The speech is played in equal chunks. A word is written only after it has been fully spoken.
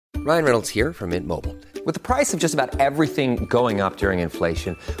Ryan Reynolds here from Mint Mobile. With the price of just about everything going up during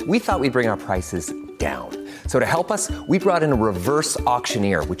inflation, we thought we'd bring our prices down. So to help us, we brought in a reverse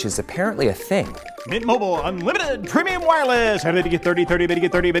auctioneer, which is apparently a thing. Mint Mobile Unlimited Premium Wireless. How to get 30, 30, bit to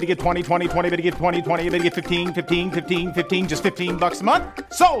get 30, bit to get 20, 20, 20, bit to get 20, 20, bit to get 15, 15, 15, 15, just $15 a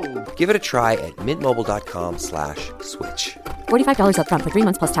month? Sold! Give it a try at mintmobile.com/switch. $45 up front for 3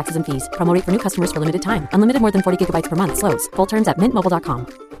 months plus taxes and fees. Promo rate for new customers for limited time. Unlimited more than 40 gigabytes per month. Slows full terms at mintmobile.com.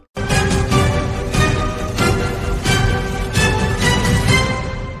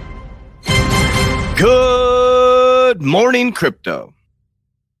 Good morning, crypto.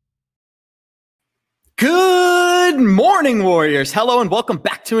 Good morning, warriors. Hello, and welcome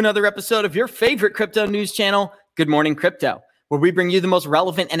back to another episode of your favorite crypto news channel, Good Morning Crypto, where we bring you the most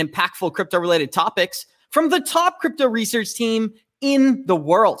relevant and impactful crypto-related topics from the top crypto research team in the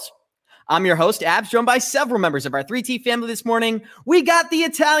world. I'm your host, Abs, joined by several members of our 3T family this morning. We got the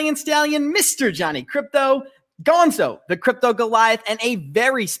Italian stallion, Mr. Johnny Crypto, Gonzo, the Crypto Goliath, and a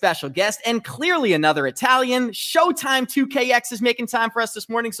very special guest, and clearly another Italian. Showtime 2KX is making time for us this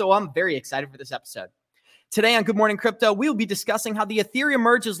morning, so I'm very excited for this episode. Today on Good Morning Crypto, we will be discussing how the Ethereum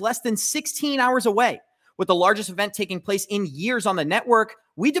merge is less than 16 hours away. With the largest event taking place in years on the network,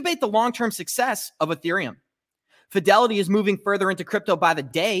 we debate the long-term success of Ethereum. Fidelity is moving further into crypto by the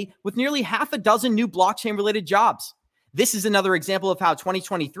day with nearly half a dozen new blockchain-related jobs. This is another example of how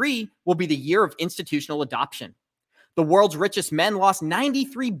 2023 will be the year of institutional adoption. The world's richest men lost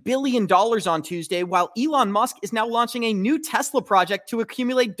 $93 billion on Tuesday, while Elon Musk is now launching a new Tesla project to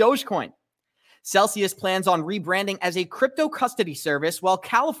accumulate Dogecoin. Celsius plans on rebranding as a crypto custody service, while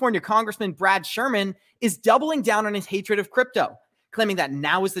California Congressman Brad Sherman is doubling down on his hatred of crypto, claiming that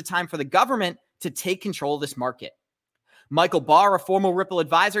now is the time for the government to take control of this market. Michael Barr, a former Ripple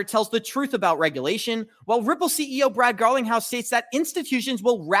advisor, tells the truth about regulation, while Ripple CEO Brad Garlinghouse states that institutions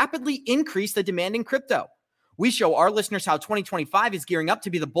will rapidly increase the demand in crypto. We show our listeners how 2025 is gearing up to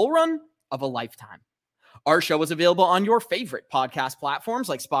be the bull run of a lifetime. Our show is available on your favorite podcast platforms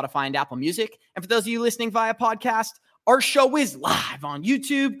like Spotify and Apple Music. And for those of you listening via podcast, our show is live on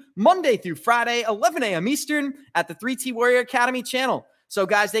YouTube Monday through Friday, 11 a.m. Eastern at the 3T Warrior Academy channel. So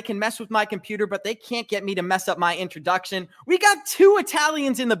guys, they can mess with my computer, but they can't get me to mess up my introduction. We got two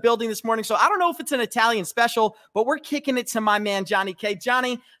Italians in the building this morning, so I don't know if it's an Italian special, but we're kicking it to my man, Johnny K.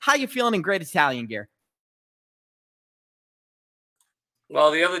 Johnny, how you feeling in great Italian gear?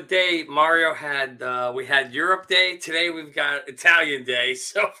 Well, the other day, Mario we had Europe Day. Today, we've got Italian Day.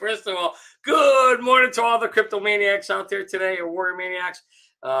 So first of all, good morning to all the crypto maniacs out there today, or warrior maniacs.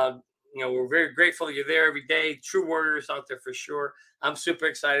 We're very grateful that you're there every day. True warriors out there for sure. I'm super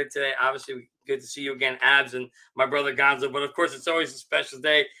excited today. Obviously, good to see you again, Abs, and my brother Gonzo. But of course, it's always a special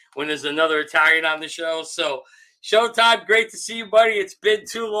day when there's another Italian on the show. So, Showtime, great to see you, buddy. It's been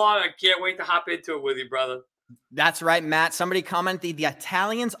too long. I can't wait to hop into it with you, brother. That's right, Matt. Somebody commented the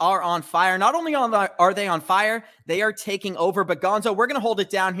Italians are on fire. Not only are they on fire, they are taking over. But Gonzo, we're going to hold it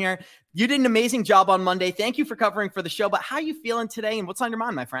down here. You did an amazing job on Monday. Thank you for covering for the show. But how are you feeling today, and what's on your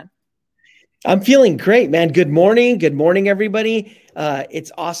mind, my friend? I'm feeling great, man. Good morning. Good morning, everybody.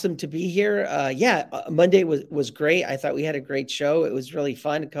 It's awesome to be here. Monday was great. I thought we had a great show. It was really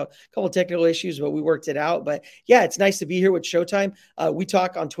fun. A couple of technical issues, but we worked it out. But yeah, it's nice to be here with Showtime. We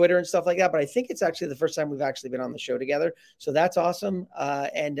talk on Twitter and stuff like that, but I think it's actually the first time we've actually been on the show together. So that's awesome.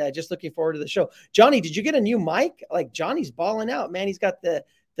 And just looking forward to the show. Johnny, did you get a new mic? Like, Johnny's balling out, man. He's got the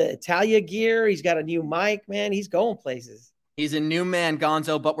Italia gear. He's got a new mic, man. He's going places. He's a new man,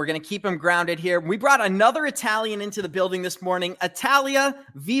 Gonzo, but we're going to keep him grounded here. We brought another Italian into the building this morning. Italia,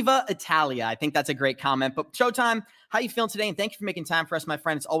 Viva Italia. I think that's a great comment. But Showtime, how you feeling today? And thank you for making time for us, my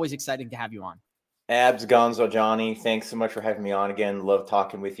friend. It's always exciting to have you on. Abs, Gonzo, Johnny, thanks so much for having me on again. Love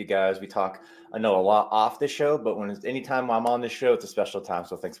talking with you guys. We talk, I know, a lot off the show, but anytime I'm on the show, it's a special time.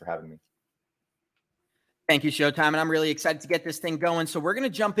 So thanks for having me. Thank you, Showtime, and I'm really excited to get this thing going. So we're going to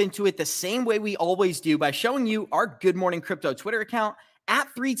jump into it the same way we always do by showing you our Good Morning Crypto Twitter account at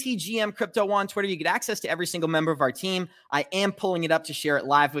 3TGM Crypto on Twitter. You get access to every single member of our team. I am pulling it up to share it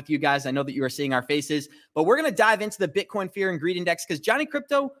live with you guys. I know that you are seeing our faces, but we're going to dive into the Bitcoin Fear and Greed Index because Johnny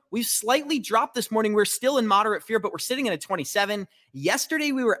Crypto, we've slightly dropped this morning. We're still in moderate fear, but we're sitting at a 27.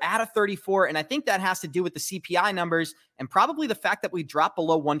 Yesterday, we were at a 34, and I think that has to do with the CPI numbers and probably the fact that we dropped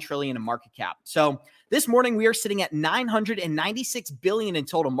below 1 trillion in market cap. So this morning, we are sitting at 996 billion in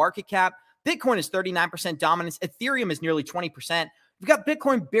total market cap. Bitcoin is 39% dominance. Ethereum is nearly 20%. We've got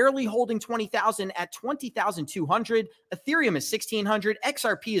Bitcoin barely holding 20,000 at 20,200. Ethereum is 1,600.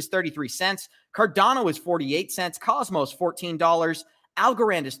 XRP is 33 cents. Cardano is 48 cents. Cosmos, $14.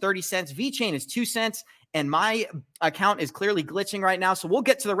 Algorand is 30 cents. VeChain is 2 cents. and my account is clearly glitching right now. So we'll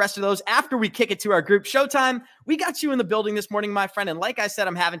get to the rest of those after we kick it to our group. Showtime, we got you in the building this morning, my friend. And like I said,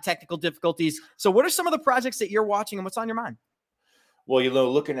 I'm having technical difficulties. So what are some of the projects that you're watching and what's on your mind? Well,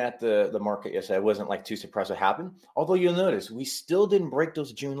 looking at the market yesterday, I wasn't like too surprised what happened. Although you'll notice we still didn't break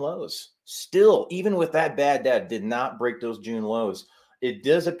those June lows. Still, even with that bad data, did not break those June lows. It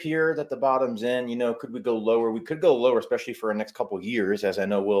does appear that the bottom's in. Could we go lower? We could go lower, especially for the next couple of years, as I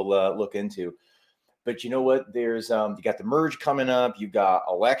know we'll look into. But you know what? There's you got the merge coming up. You got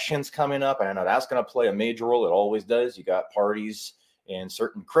elections coming up. And I know that's going to play a major role. It always does. You got parties and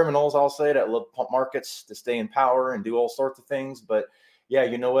certain criminals, I'll say, that love pump markets to stay in power and do all sorts of things. But yeah,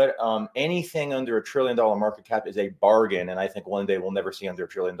 you know what? Anything under $1 trillion market cap is a bargain. And I think one day we'll never see under $1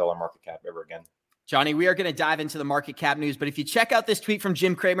 trillion market cap ever again. Johnny, we are going to dive into the market cap news, but if you check out this tweet from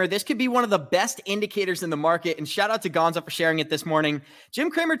Jim Cramer, this could be one of the best indicators in the market. And shout out to Gonzo for sharing it this morning. Jim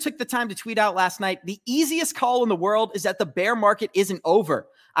Cramer took the time to tweet out last night, the easiest call in the world is that the bear market isn't over.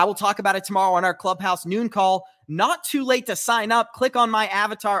 I will talk about it tomorrow on our Clubhouse noon call. Not too late to sign up. Click on my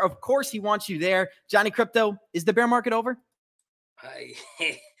avatar. Of course, he wants you there. Johnny Crypto, is the bear market over?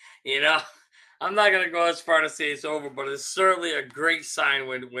 I'm not going to go as far to say it's over, but it's certainly a great sign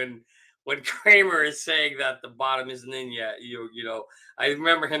when Cramer is saying that the bottom isn't in yet. I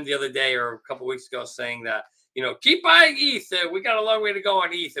remember him the other day or a couple weeks ago saying that, keep buying ETH. We got a long way to go on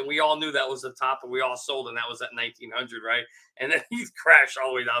ETH. And we all knew that was the top and we all sold. And that was at 1900, right? And then ETH crashed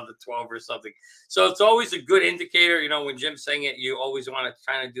all the way down to 12 or something. So it's always a good indicator. When Jim's saying it, you always want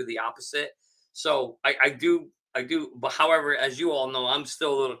to kind of do the opposite. So I do. But however, as you all know, I'm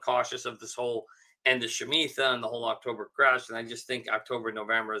still a little cautious of this whole end of Shemitah and the whole October crash. And I just think October,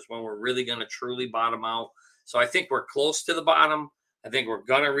 November is when we're really going to truly bottom out. So I think we're close to the bottom. I think we're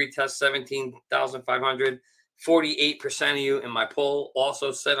going to retest 17,500. 48% of you in my poll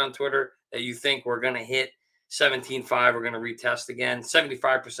also said on Twitter that you think we're going to hit 17.5. We're going to retest again.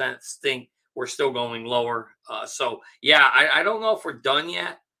 75% think we're still going lower. I don't know if we're done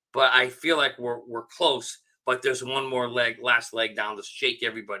yet, but I feel like we're close. But there's one more last leg down to shake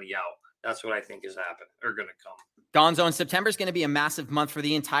everybody out. That's what I think is happening or going to come. Gonzo, in September is going to be a massive month for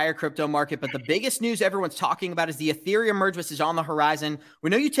the entire crypto market, but the biggest news everyone's talking about is the Ethereum merge, which is on the horizon. We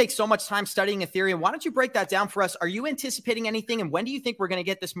know you take so much time studying Ethereum. Why don't you break that down for us? Are you anticipating anything? And when do you think we're going to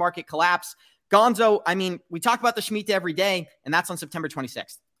get this market collapse? Gonzo, we talk about the Shemitah every day, and that's on September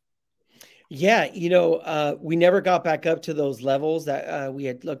 26th. Yeah, we never got back up to those levels that we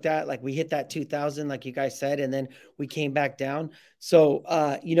had looked at. Like we hit that 2000, like you guys said, and then we came back down. So,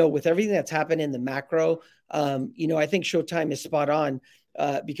 with everything that's happened in the macro, I think Showtime is spot on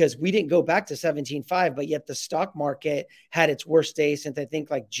because we didn't go back to 17.5, but yet the stock market had its worst day since I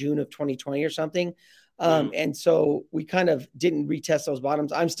think like June of 2020 or something. And so we kind of didn't retest those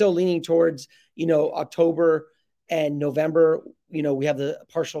bottoms. I'm still leaning towards, October and November. We have the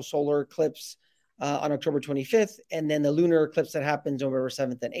partial solar eclipse on October 25th, and then the lunar eclipse that happens November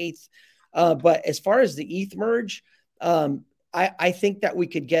 7th and 8th. But as far as the ETH merge, I think that we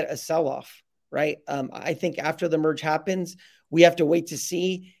could get a sell-off, right? I think after the merge happens, we have to wait to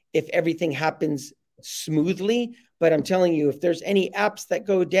see if everything happens smoothly. But I'm telling you, if there's any apps that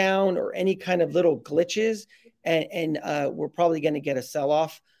go down or any kind of little glitches, and we're probably going to get a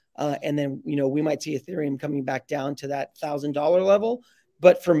sell-off. And then, we might see Ethereum coming back down to that $1,000 level.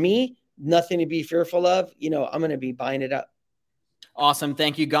 But for me, nothing to be fearful of. I'm going to be buying it up. Awesome.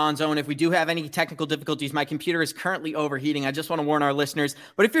 Thank you, Gonzo. And if we do have any technical difficulties, my computer is currently overheating. I just want to warn our listeners.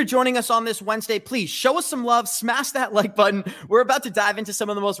 But if you're joining us on this Wednesday, please show us some love. Smash that like button. We're about to dive into some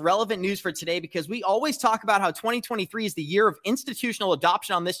of the most relevant news for today because we always talk about how 2023 is the year of institutional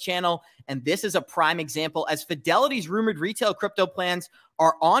adoption on this channel. And this is a prime example as Fidelity's rumored retail crypto plans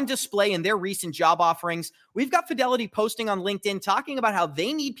are on display in their recent job offerings. We've got Fidelity posting on LinkedIn talking about how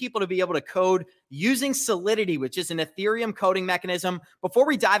they need people to be able to code using Solidity, which is an Ethereum coding mechanism. Before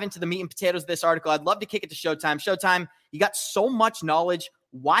we dive into the meat and potatoes of this article, I'd love to kick it to Showtime. Showtime, you got so much knowledge.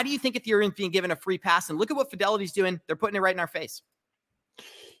 Why do you think Ethereum's being given a free pass? And look at what Fidelity's doing. They're putting it right in our face.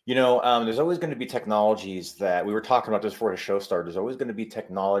 There's always going to be technologies that we were talking about this before the show started. There's always going to be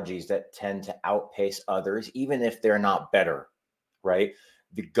technologies that tend to outpace others, even if they're not better, right?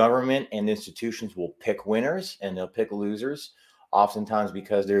 The government and institutions will pick winners and they'll pick losers, oftentimes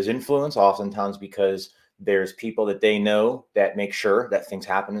because there's influence, oftentimes because there's people that they know that make sure that things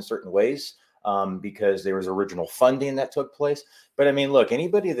happen in certain ways because there was original funding that took place. But look,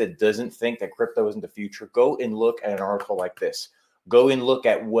 anybody that doesn't think that crypto isn't the future, go and look at an article like this. Go and look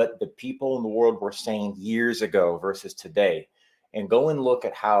at what the people in the world were saying years ago versus today. And go and look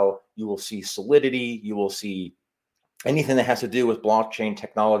at how you will see Solidity, you will see anything that has to do with blockchain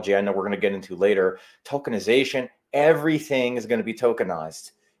technology, I know we're going to get into later, tokenization, everything is going to be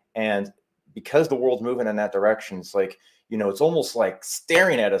tokenized. And because the world's moving in that direction, it's like, it's almost like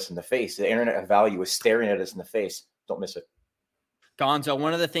staring at us in the face. The internet of value is staring at us in the face. Don't miss it. Gonzo,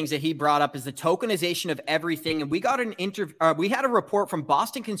 one of the things that he brought up is the tokenization of everything. And we got we had a report from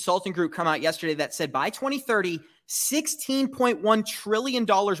Boston Consulting Group come out yesterday that said by 2030, $16.1 trillion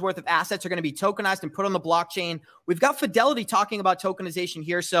worth of assets are going to be tokenized and put on the blockchain. We've got Fidelity talking about tokenization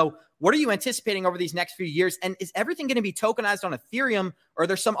here. So what are you anticipating over these next few years? And is everything going to be tokenized on Ethereum, or are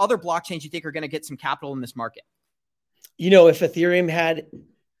there some other blockchains you think are going to get some capital in this market? If Ethereum had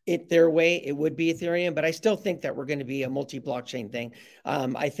it their way, it would be Ethereum, but I still think that we're going to be a multi-blockchain thing.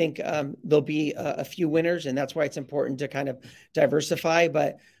 I think there'll be a few winners, and that's why it's important to kind of diversify.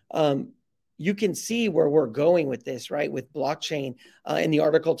 But you can see where we're going with this, right? With blockchain, and the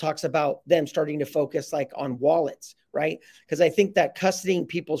article talks about them starting to focus like on wallets, right? Because I think that custodying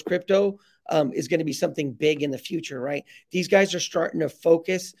people's crypto is going to be something big in the future, right? These guys are starting to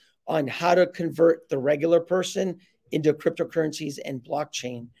focus on how to convert the regular person into cryptocurrencies and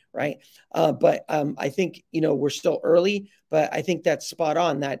blockchain, right? But I think, we're still early, but I think that's spot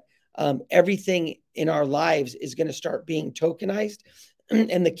on, that everything in our lives is going to start being tokenized.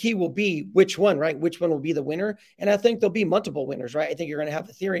 And the key will be which one, right? Which one will be the winner? And I think there'll be multiple winners, right? I think you're going to have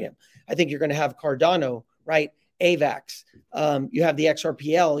Ethereum. I think you're going to have Cardano, right? AVAX. You have the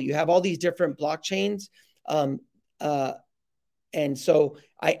XRPL. You have all these different blockchains. And so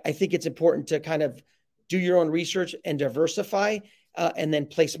I think it's important to kind of do your own research and diversify, and then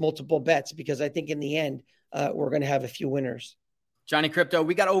place multiple bets, because I think in the end, we're going to have a few winners. Johnny Crypto,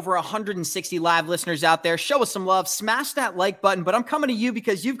 we got over 160 live listeners out there. Show us some love. Smash that like button. But I'm coming to you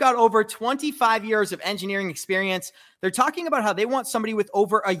because you've got over 25 years of engineering experience. They're talking about how they want somebody with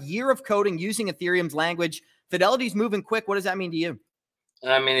over a year of coding using Ethereum's language. Fidelity's moving quick. What does that mean to you?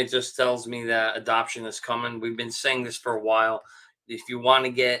 I mean, it just tells me that adoption is coming. We've been saying this for a while. If you want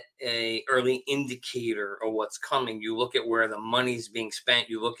to get an early indicator of what's coming, you look at where the money's being spent.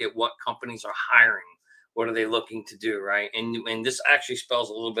 You look at what companies are hiring. What are they looking to do, right? And this actually spells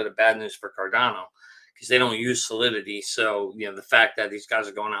a little bit of bad news for Cardano, because they don't use Solidity. So, the fact that these guys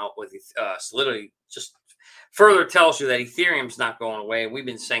are going out with Solidity just further tells you that Ethereum's not going away. We've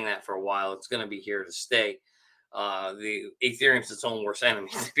been saying that for a while. It's going to be here to stay. The Ethereum's its own worst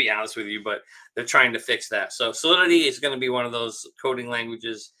enemy, to be honest with you, but they're trying to fix that. So Solidity is going to be one of those coding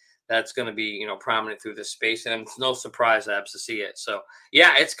languages that's going to be, prominent through this space. And it's no surprise, Abs, to see it. So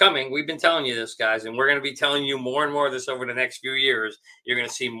yeah, it's coming. We've been telling you this, guys, and we're going to be telling you more and more of this over the next few years. You're going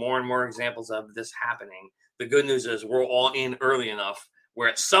to see more and more examples of this happening. The good news is we're all in early enough where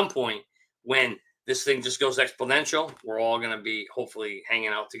at some point when this thing just goes exponential, we're all going to be hopefully hanging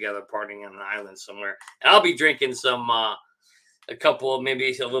out together, partying on an island somewhere. And I'll be drinking some, a couple of,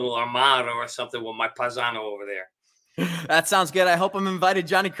 maybe a little Armada or something with my paisano over there. That sounds good. I hope I'm invited,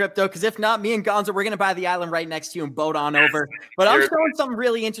 Johnny Crypto, because if not, me and Gonzo, we're going to buy the island right next to you and boat on over. But I'm showing something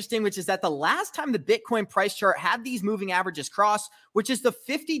really interesting, which is that the last time the Bitcoin price chart had these moving averages cross, which is the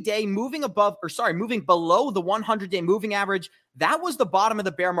 50-day moving below the 100-day moving average, that was the bottom of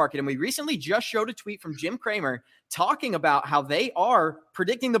the bear market. And we recently just showed a tweet from Jim Cramer talking about how they are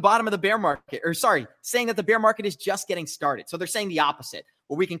predicting the bottom of the bear market, saying that the bear market is just getting started. So they're saying the opposite.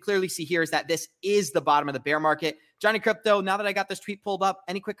 What we can clearly see here is that this is the bottom of the bear market. Johnny Crypto, now that I got this tweet pulled up,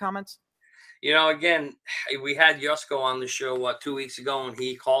 any quick comments? Again, we had Yusko on the show 2 weeks ago, and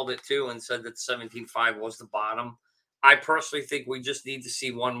he called it too and said that 17.5 was the bottom. I personally think we just need to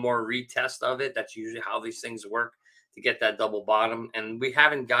see one more retest of it. That's usually how these things work, to get that double bottom. And we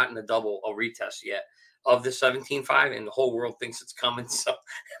haven't gotten a retest yet of the 17.5, and the whole world thinks it's coming. So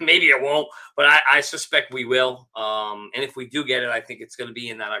maybe it won't, but I suspect we will. And if we do get it, I think it's going to be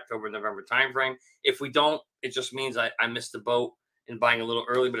in that October, November timeframe. If we don't, it just means I missed the boat in buying a little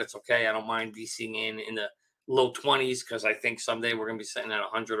early, but it's okay. I don't mind DCing in the low 20s, because I think someday we're going to be sitting at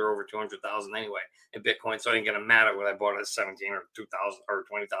 100 or over 200,000 anyway in Bitcoin. So it ain't going to matter whether I bought it at 17 or 2,000 or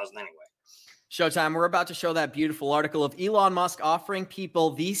 20,000 anyway. Showtime, we're about to show that beautiful article of Elon Musk offering people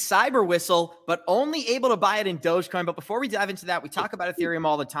the Cyberwhistle, but only able to buy it in Dogecoin. But before we dive into that, we talk about Ethereum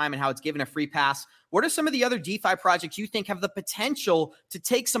all the time and how it's given a free pass. What are some of the other DeFi projects you think have the potential to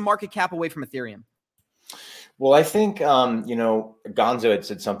take some market cap away from Ethereum? Well, I think, Gonzo had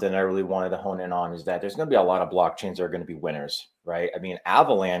said something I really wanted to hone in on, is that there's going to be a lot of blockchains that are going to be winners, right? I mean,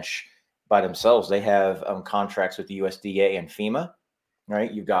 Avalanche by themselves, they have contracts with the USDA and FEMA, right?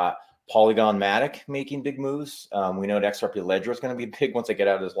 You've got Polygon Matic making big moves. We know that XRP Ledger is going to be big once they get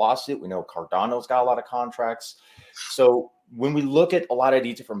out of this lawsuit. We know Cardano's got a lot of contracts. So when we look at a lot of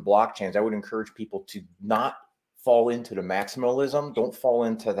these different blockchains, I would encourage people to not fall into the maximalism. Don't fall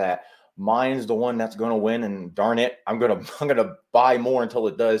into that. Mine's the one that's going to win, and darn it, I'm gonna buy more until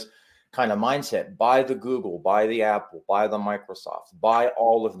it does kind of mindset. Buy the Google, buy the Apple, buy the Microsoft, buy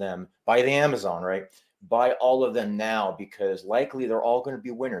all of them, buy the Amazon, right? Buy all of them now, because likely they're all going to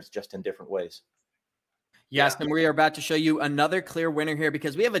be winners, just in different ways. Yes, and we are about to show you another clear winner here,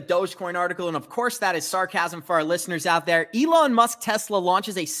 because we have a Dogecoin article, and of course that is sarcasm for our listeners out there. Elon Musk Tesla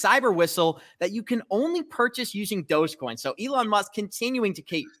launches a Cyberwhistle that you can only purchase using Dogecoin. So Elon Musk continuing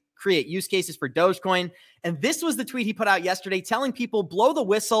to create use cases for Dogecoin. And this was the tweet he put out yesterday telling people blow the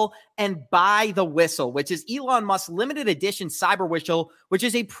whistle and buy the whistle, which is Elon Musk's limited edition Cyberwhistle, which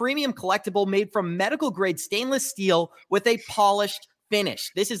is a premium collectible made from medical grade stainless steel with a polished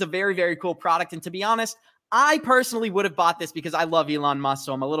finish. This is a very, very cool product. And to be honest, I personally would have bought this because I love Elon Musk,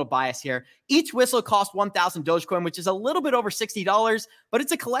 so I'm a little biased here. Each whistle costs 1,000 Dogecoin, which is a little bit over $60, but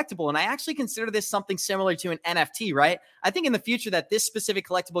it's a collectible, and I actually consider this something similar to an NFT, right? I think in the future that this specific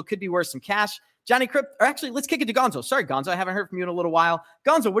collectible could be worth some cash. Johnny Crypt, or actually, let's kick it to Gonzo. Sorry, Gonzo, I haven't heard from you in a little while.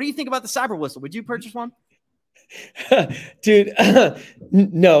 Gonzo, what do you think about the Cyberwhistle? Would you purchase one? Dude,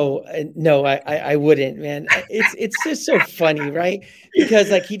 no, I wouldn't, man. It's just so funny, right?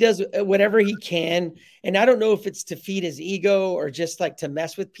 Because like he does whatever he can, and I don't know if it's to feed his ego or just like to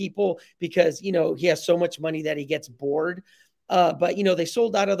mess with people, because he has so much money that he gets bored. But they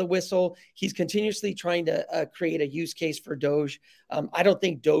sold out of the whistle. He's continuously trying to create a use case for Doge. I don't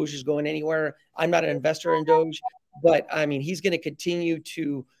think Doge is going anywhere. I'm not an investor in Doge, but I mean he's going to continue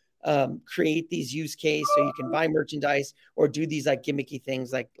to create these use case so you can buy merchandise or do these like gimmicky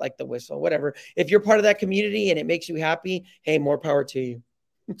things like the whistle, whatever. If you're part of that community and it makes you happy, hey, more power to you.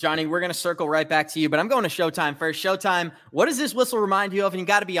 Johnny, we're going to circle right back to you, but I'm going to Showtime first. Showtime, what does this whistle remind you of? And you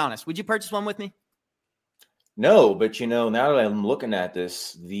got to be honest. Would you purchase one with me? No, but now that I'm looking at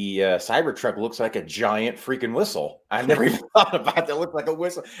this, the Cybertruck looks like a giant freaking whistle. I never even thought about that. It looks like a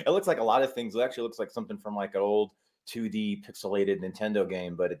whistle. It looks like a lot of things. It actually looks like something from like an old 2D pixelated Nintendo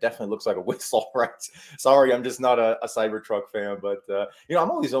game, but it definitely looks like a whistle, right? Sorry, I'm just not a Cybertruck fan, but I'm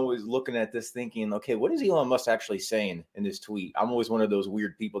always looking at this thinking, okay, what is Elon Musk actually saying in this tweet? I'm always one of those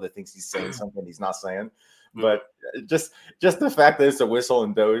weird people that thinks he's saying something he's not saying. But just the fact that it's a whistle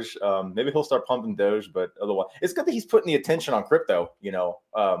and Doge, maybe he'll start pumping Doge, but otherwise, it's good that he's putting the attention on crypto,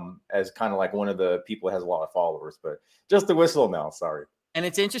 as kind of like one of the people that has a lot of followers. But just the whistle now, sorry. And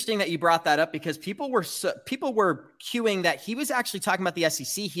it's interesting that you brought that up, because people were queuing that he was actually talking about the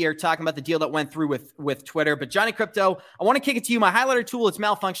SEC here, talking about the deal that went through with Twitter. But Johnny Crypto, I want to kick it to you. My highlighter tool is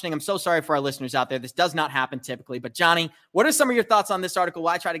malfunctioning. I'm so sorry for our listeners out there. This does not happen typically. But Johnny, what are some of your thoughts on this article?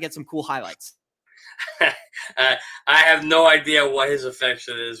 Why try to get some cool highlights? I have no idea what his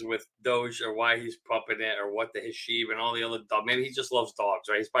affection is with Doge, or why he's pumping it, or what his sheep and all the other dogs. Maybe he just loves dogs,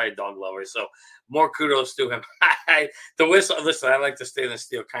 right? He's probably a dog lover. So more kudos to him. The whistle, listen, I like the stainless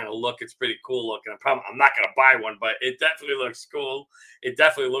steel kind of look. It's pretty cool looking. I'm not going to buy one, but it definitely looks cool. It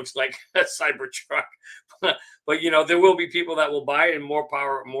definitely looks like a Cybertruck. But there will be people that will buy it, and more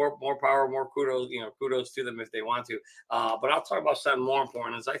power, more kudos. Kudos to them if they want to. But I'll talk about something more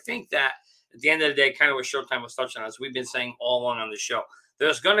important. Is I think that at the end of the day, kind of what Showtime was touching on, as we've been saying all along on the show,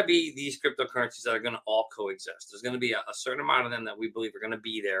 there's going to be these cryptocurrencies that are going to all coexist. There's going to be a certain amount of them that we believe are going to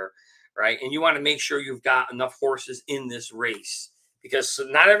be there, right? And you want to make sure you've got enough horses in this race, because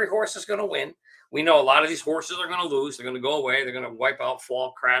not every horse is going to win. We know a lot of these horses are going to lose. They're going to go away. They're going to wipe out,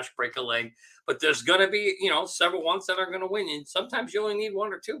 fall, crash, break a leg. But there's going to be, several ones that are going to win. And sometimes you only need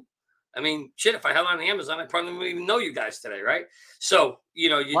one or two. I mean, shit, if I held on Amazon, I probably wouldn't even know you guys today, right? So, you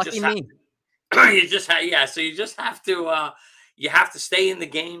Lucky just me. have so you just have to you have to stay in the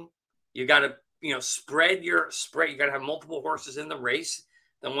game. You got to spread. You got to have multiple horses in the race,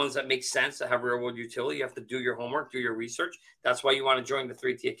 the ones that make sense, that have real world utility. You have to do your homework, do your research. That's why you want to join the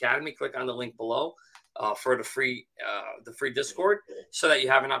 3T Academy. Click on the link below for the free Discord, so that you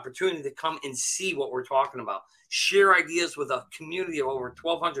have an opportunity to come and see what we're talking about. Share ideas with a community of over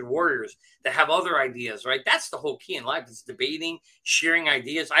 1,200 warriors that have other ideas, right? That's the whole key in life. It's debating, sharing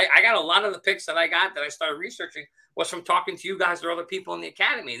ideas. I got a lot of the picks that I got that I started researching was from talking to you guys or other people in the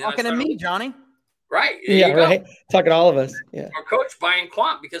academy. Talking to me, Johnny. Right. Yeah, right. Talking to all of us. Yeah. Our coach buying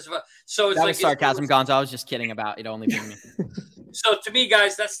quant because of so it's that like was sarcasm, Gonzo. I was just kidding about it only being me. So to me,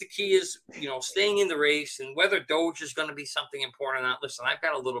 guys, that's the key is, staying in the race, and whether Doge is going to be something important or not. Listen, I've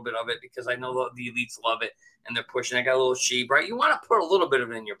got a little bit of it because I know the elites love it and they're pushing. I got a little sheep, right? You want to put a little bit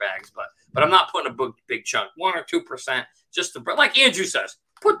of it in your bags, but I'm not putting a big chunk, 1 or 2%, just to, like Andrew says,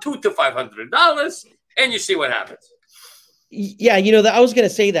 put $200 to $500 and you see what happens. Yeah, I was going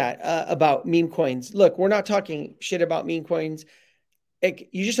to say that about meme coins. Look, we're not talking shit about meme coins.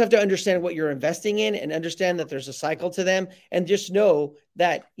 you just have to understand what you're investing in and understand that there's a cycle to them, and just know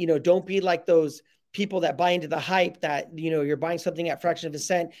that, don't be like those people that buy into the hype that, you're buying something at fraction of a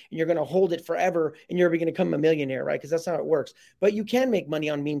cent and you're going to hold it forever and you're going to become a millionaire, right? Because that's not how it works. But you can make money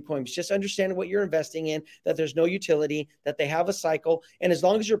on meme coins. Just understand what you're investing in, that there's no utility, that they have a cycle. And as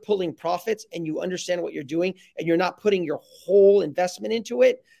long as you're pulling profits and you understand what you're doing and you're not putting your whole investment into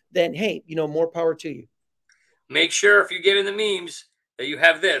it, then, hey, more power to you. Make sure if you get in the memes that you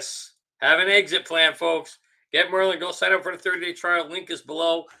have an exit plan, folks. Get Merlin, go sign up for the 30-day trial. Link is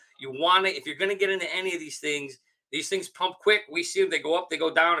below. You want it. If you're going to get into any of these things pump quick. We see them. They go up, they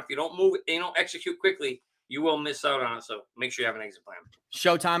go down. If you don't move, they don't execute quickly, you will miss out on it. So make sure you have an exit plan.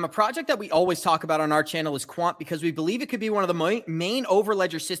 Showtime, a project that we always talk about on our channel is Quant, because we believe it could be one of the main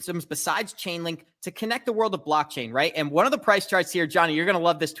overledger systems besides Chainlink to connect the world of blockchain, right? And one of the price charts here, Johnny, you're going to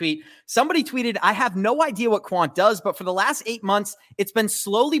love this tweet. Somebody tweeted, I have no idea what Quant does, but for the last 8 months, it's been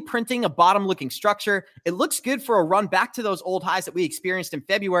slowly printing a bottom-looking structure. It looks good for a run back to those old highs that we experienced in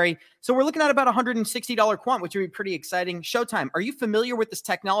February. So we're looking at about $160 Quant, which would be pretty exciting. Showtime, are you familiar with this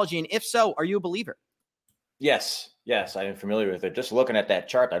technology? And if so, are you a believer? Yes, I am familiar with it. Just looking at that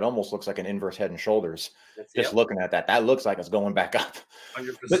chart, that almost looks like an inverse head and shoulders. Looking at that looks like it's going back up.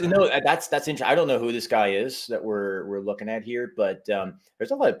 100%. But that's interesting. I don't know who this guy is that we're looking at here, but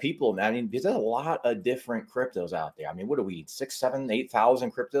there's a lot of people. I mean, there's a lot of different cryptos out there. I mean, what are we, 6, 7,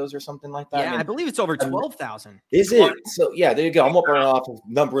 8,000 cryptos or something like that? Yeah, I believe it's over 12,000. Is it? So yeah, there you go. I'm up off of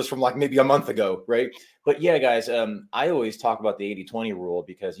numbers from like maybe a month ago, right? But yeah, guys, I always talk about the 80-20 rule,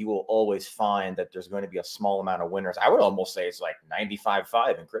 because you will always find that there's going to be a small amount of winners. I would almost say it's like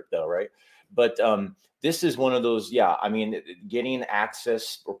 95-5 in crypto, right? But this is one of those, I mean, getting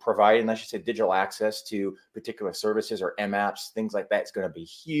access, or providing, I should say, digital access to particular services or MApps, things like that is going to be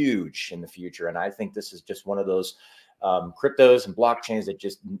huge in the future. And I think this is just one of those cryptos and blockchains that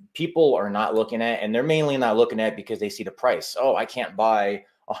just people are not looking at. And they're mainly not looking at because they see the price. Oh, I can't buy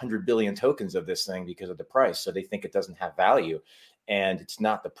 100 billion tokens of this thing because of the price. So they think it doesn't have value. And it's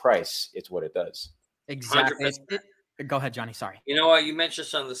not the price, it's what it does. Exactly. Go ahead, Johnny. Sorry. You know what? You mentioned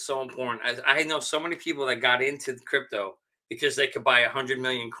something that's so important. I know so many people that got into crypto because they could buy 100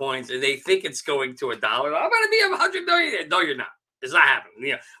 million coins and they think it's going to $1. I'm going to be 100 million. No, you're not. It's not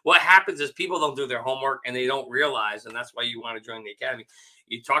happening. What happens is people don't do their homework and they don't realize, and that's why you want to join the academy.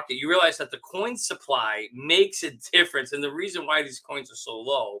 You realize that the coin supply makes a difference. And the reason why these coins are so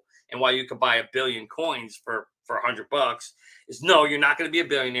low and why you could buy 1 billion coins for $100 is, no, you're not going to be a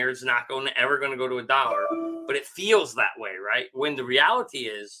billionaire. It's not ever going to go to $1, but it feels that way, right? When the reality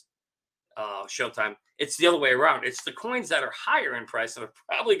is, Showtime, it's the other way around. It's the coins that are higher in price that are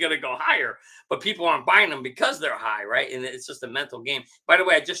probably going to go higher, but people aren't buying them because they're high, right? And it's just a mental game. By the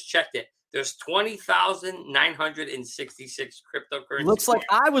way, I just checked it. There's 20,966 cryptocurrencies. Looks like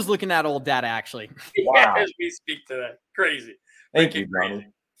I was looking at old data, actually. Wow. As we speak to that. Crazy. Thank you,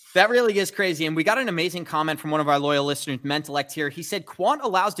 Brandon. That really is crazy. And we got an amazing comment from one of our loyal listeners, Mentalect here. He said, Quant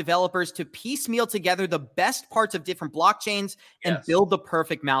allows developers to piecemeal together the best parts of different blockchains and build the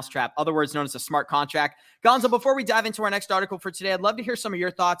perfect mousetrap, other words known as a smart contract. Gonzo, before we dive into our next article for today, I'd love to hear some of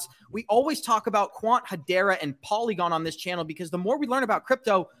your thoughts. We always talk about Quant, Hedera, and Polygon on this channel because the more we learn about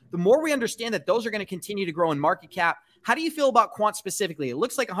crypto, the more we understand that those are going to continue to grow in market cap. How do you feel about Quant specifically? It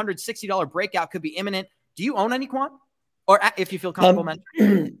looks like $160 breakout could be imminent. Do you own any Quant? Or if you feel comfortable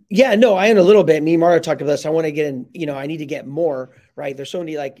mentioning. Yeah, no, I own a little bit. Me and Mario talked about this. I want to get in, I need to get more, right? There's so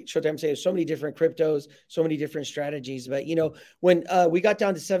many, like Showtime saying, there's so many different cryptos, so many different strategies. But, when we got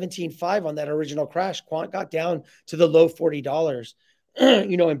down to 17.5 on that original crash, Quant got down to the low $40.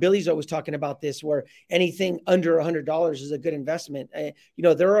 And Billy's always talking about this, where anything under $100 is a good investment.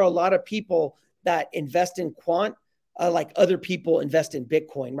 There are a lot of people that invest in Quant like other people invest in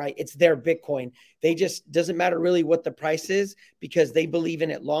Bitcoin, right? It's their Bitcoin. They just, doesn't matter really what the price is because they believe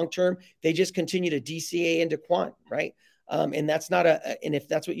in it long-term. They just continue to DCA into Quant, right? And that's not and if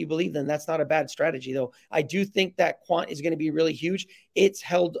that's what you believe, then that's not a bad strategy though. I do think that Quant is going to be really huge. It's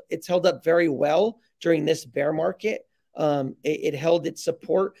held up very well during this bear market. It held its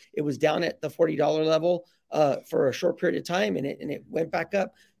support. It was down at the $40 level for a short period of time, and it went back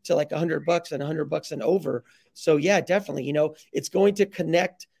up to like $100 and $100 and over. So yeah, definitely, it's going to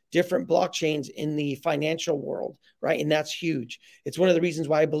connect different blockchains in the financial world, right? And that's huge. It's one of the reasons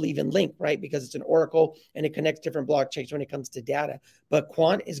why I believe in Link, right? Because it's an oracle and it connects different blockchains when it comes to data. But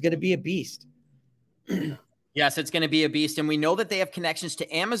Quant is going to be a beast. Yes, it's going to be a beast. And we know that they have connections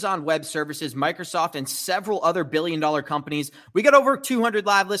to Amazon Web Services, Microsoft, and several other billion-dollar companies. We got over 200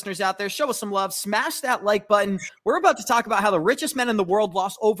 live listeners out there. Show us some love. Smash that like button. We're about to talk about how the richest men in the world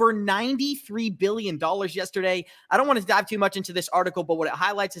lost over $93 billion yesterday. I don't want to dive too much into this article, but what it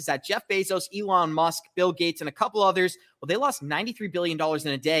highlights is that Jeff Bezos, Elon Musk, Bill Gates, and a couple others, well, they lost $93 billion in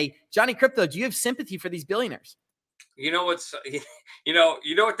a day. Johnny Crypto, do you have sympathy for these billionaires? You know what's you know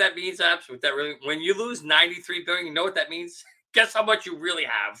what that means, Abs? What that really, when you lose 93 billion, you know what that means? Guess how much you really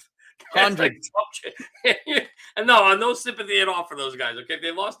have. 100. And no sympathy at all for those guys. Okay, if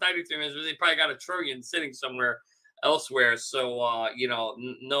they lost 93 million, they probably got $1 trillion sitting somewhere elsewhere. So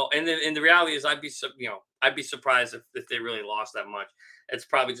no. And then the reality is, I'd be surprised if they really lost that much. It's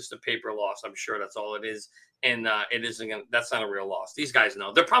probably just a paper loss. I'm sure that's all it is, and it isn't. That's not a real loss. These guys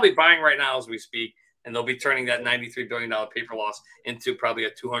know. They're probably buying right now as we speak. And they'll be turning that $93 billion paper loss into probably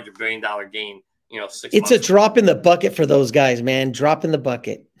a $200 billion gain, 6 months. It's a drop in the bucket for those guys, man. Drop in the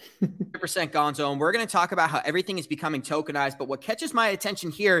bucket. 100% Gonzo. And we're going to talk about how everything is becoming tokenized. But what catches my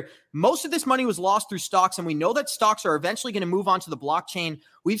attention here, most of this money was lost through stocks. And we know that stocks are eventually going to move onto the blockchain.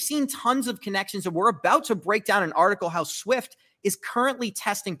 We've seen tons of connections. And we're about to break down an article how Swift is currently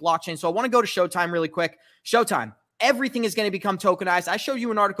testing blockchain. So I want to go to Showtime really quick. Showtime. Everything is going to become tokenized. I showed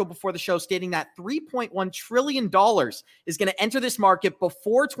you an article before the show stating that $3.1 trillion is going to enter this market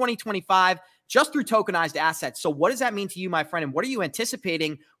before 2025 just through tokenized assets. So what does that mean to you, my friend? And what are you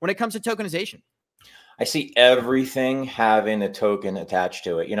anticipating when it comes to tokenization? I see everything having a token attached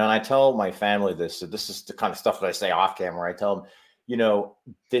to it. And I tell my family this. So this is the kind of stuff that I say off camera. I tell them,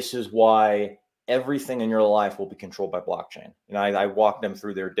 this is why everything in your life will be controlled by blockchain. I walk them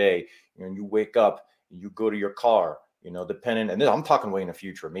through their day. You wake up, you go to your car, depending, and I'm talking way in the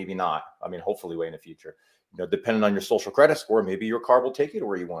future, maybe not. I mean, hopefully way in the future, depending on your social credit score, maybe your car will take you to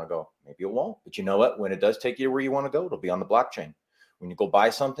where you want to go. Maybe it won't. But you know what? When it does take you to where you want to go, it'll be on the blockchain. When you go buy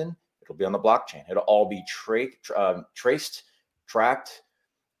something, it'll be on the blockchain. It'll all be traced, tracked.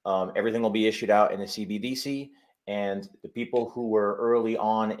 Everything will be issued out in the CBDC. And the people who were early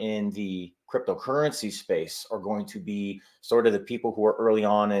on in the cryptocurrency space are going to be sort of the people who are early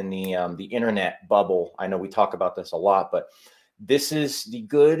on in the internet bubble. I know we talk about this a lot, but this is the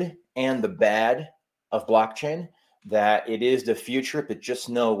good and the bad of blockchain, that it is the future, but just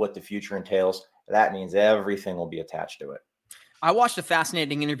know what the future entails. That means everything will be attached to it. I watched a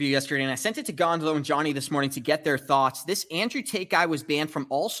fascinating interview yesterday, and I sent it to Gonzo and Johnny this morning to get their thoughts. This Andrew Tate guy was banned from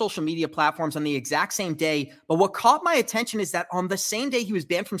all social media platforms on the exact same day. But what caught my attention is that on the same day he was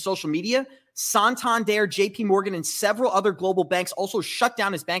banned from social media, Santander, JP Morgan, and several other global banks also shut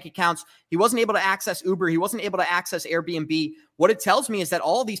down his bank accounts. He wasn't able to access Uber. He wasn't able to access Airbnb. What it tells me is that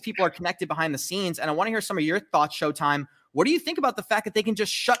all of these people are connected behind the scenes. And I want to hear some of your thoughts, Showtime. What do you think about the fact that they can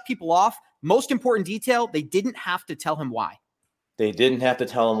just shut people off? Most important detail, they didn't have to tell him why. They didn't have to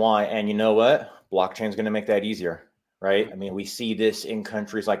tell them why. And you know what? Blockchain is going to make that easier, right? I mean, we see this in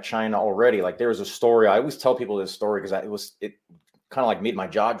countries like China already. Like, there was a story. I always tell people this story because it kind of like made my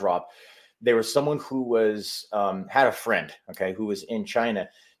jaw drop. There was someone who was had a friend, okay, who was in China.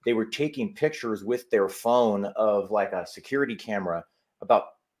 They were taking pictures with their phone of like a security camera. About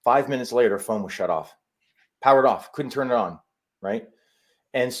 5 minutes later, their phone was shut off, powered off, couldn't turn it on, right?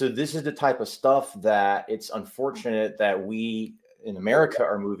 And so this is the type of stuff that it's unfortunate that we in America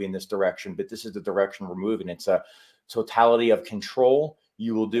are moving this direction, but this is the direction we're moving. It's a totality of control.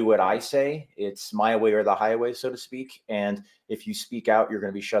 You will do what I say. It's my way or the highway, so to speak. And if you speak out, you're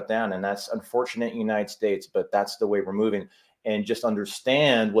going to be shut down. And that's unfortunate in the United States, but that's the way we're moving. And just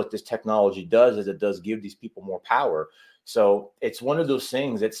understand what this technology does is it does give these people more power. So it's one of those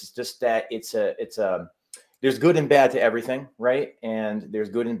things. It's just that there's good and bad to everything, right? And there's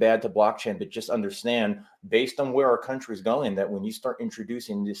good and bad to blockchain, but just understand, based on where our country is going, that when you start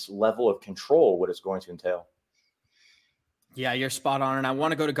introducing this level of control, what it's going to entail. Yeah, you're spot on. And I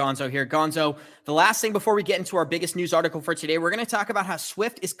want to go to Gonzo here. Gonzo, the last thing before we get into our biggest news article for today, we're going to talk about how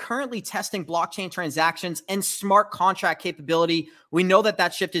Swift is currently testing blockchain transactions and smart contract capability. We know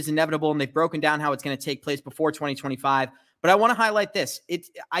that shift is inevitable, and they've broken down how it's going to take place before 2025. But I want to highlight this.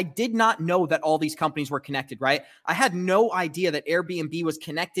 I did not know that all these companies were connected, right? I had no idea that Airbnb was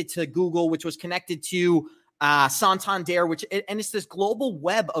connected to Google, which was connected to Santander, and it's this global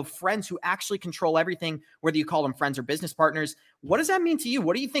web of friends who actually control everything, whether you call them friends or business partners. What does that mean to you?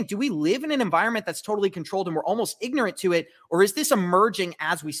 What do you think? Do we live in an environment that's totally controlled and we're almost ignorant to it? Or is this emerging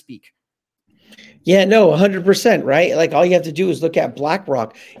as we speak? Yeah, no, 100%, right? Like, all you have to do is look at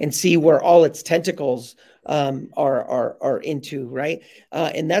BlackRock and see where all its tentacles are into, right?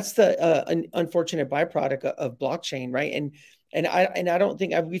 And that's the unfortunate byproduct of blockchain, right? And I don't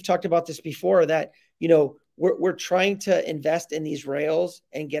think we've talked about this before, that we're trying to invest in these rails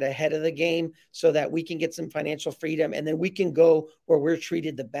and get ahead of the game so that we can get some financial freedom, and then we can go where we're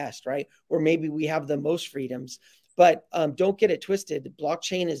treated the best, right? Where maybe we have the most freedoms. But don't get it twisted.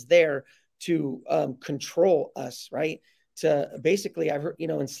 Blockchain is there to control us, right? To basically, I've heard,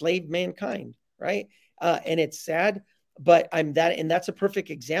 enslave mankind, right? And it's sad, but that's a perfect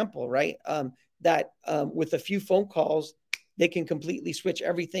example, right? That with a few phone calls, they can completely switch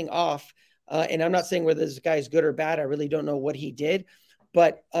everything off. And I'm not saying whether this guy is good or bad. I really don't know what he did,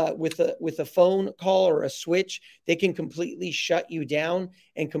 but with a phone call or a switch, they can completely shut you down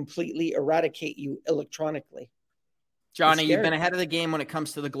and completely eradicate you electronically. Johnny, you've been ahead of the game when it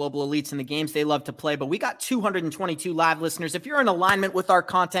comes to the global elites and the games they love to play, but we got 222 live listeners. If you're in alignment with our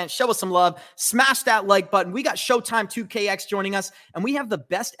content, show us some love, smash that like button. We got Showtime 2KX joining us, and we have the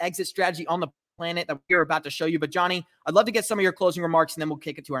best exit strategy on the planet that we're about to show you. But Johnny, I'd love to get some of your closing remarks, and then we'll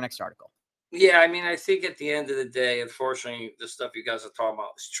kick it to our next article. Yeah, I mean, I think at the end of the day, unfortunately, the stuff you guys are talking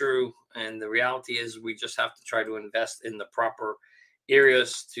about is true. And the reality is we just have to try to invest in the proper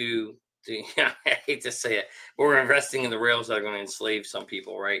areas to I hate to say it, but we're investing in the rails that are going to enslave some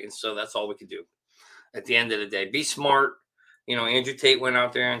people, right? And so that's all we can do at the end of the day. Be smart. Andrew Tate went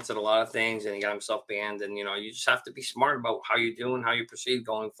out there and said a lot of things, and he got himself banned. And, you just have to be smart about how you do and how you proceed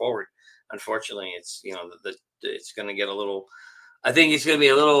going forward. Unfortunately, it's, it's going to get a little, I think it's going to be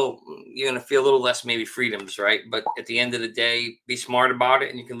you're going to feel a little less maybe freedoms, right? But at the end of the day, be smart about it,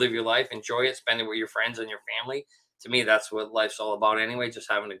 and you can live your life, enjoy it, spend it with your friends and your family. To me, that's what life's all about anyway,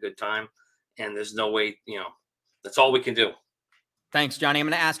 just having a good time. And there's no way, that's all we can do. Thanks, Johnny. I'm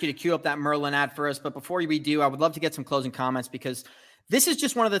going to ask you to cue up that Merlin ad for us. But before we do, I would love to get some closing comments, because this is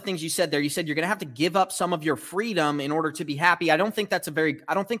just one of the things you said there. You said you're going to have to give up some of your freedom in order to be happy. I don't think that's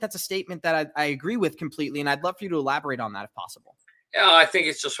a statement that I agree with completely. And I'd love for you to elaborate on that if possible. Yeah, I think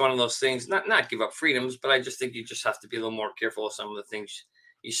it's just one of those things, not give up freedoms, but I just think you just have to be a little more careful of some of the things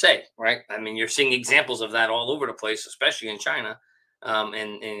you say, right? I mean, you're seeing examples of that all over the place, especially in China,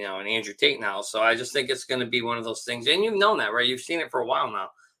 and Andrew Tate now. So I just think it's going to be one of those things. And you've known that, right? You've seen it for a while now.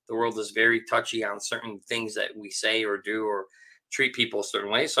 The world is very touchy on certain things that we say or do or treat people a certain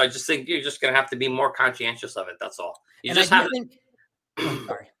way. So I just think you're just going to have to be more conscientious of it. That's all. You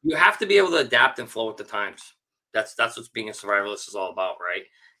have to be able to adapt and flow with the times. That's what being a survivalist is all about, right?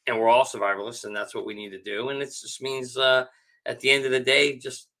 And we're all survivalists, and that's what we need to do. And it just means at the end of the day,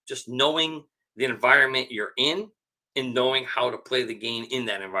 just knowing the environment you're in and knowing how to play the game in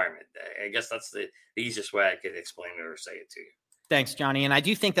that environment. I guess that's the easiest way I could explain it or say it to you. Thanks, Johnny. And I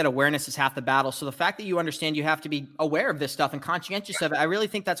do think that awareness is half the battle. So the fact that you understand you have to be aware of this stuff and conscientious of it, I really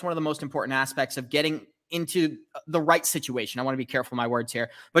think that's one of the most important aspects of getting into the right situation. I want to be careful with my words here.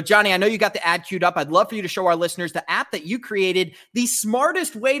 But Johnny, I know you got the ad queued up. I'd love for you to show our listeners the app that you created, the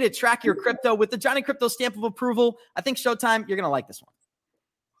smartest way to track your crypto with the Johnny Crypto stamp of approval. I think Showtime, you're going to like this one.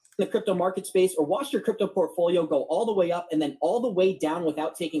 The crypto market space, or watch your crypto portfolio go all the way up and then all the way down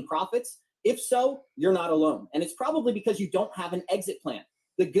without taking profits? If so, you're not alone. And it's probably because you don't have an exit plan.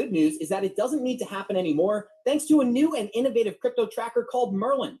 The good news is that it doesn't need to happen anymore, thanks to a new and innovative crypto tracker called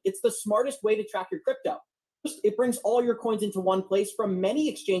Merlin. It's the smartest way to track your crypto. It brings all your coins into one place from many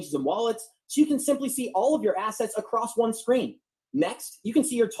exchanges and wallets, so you can simply see all of your assets across one screen. Next, you can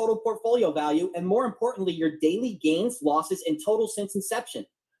see your total portfolio value and, more importantly, your daily gains, losses, and total since inception.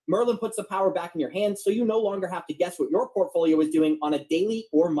 Merlin puts the power back in your hands, so you no longer have to guess what your portfolio is doing on a daily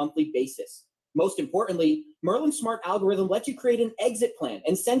or monthly basis. Most importantly, Merlin's smart algorithm lets you create an exit plan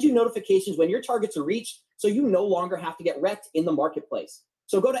and sends you notifications when your targets are reached, so you no longer have to get wrecked in the marketplace.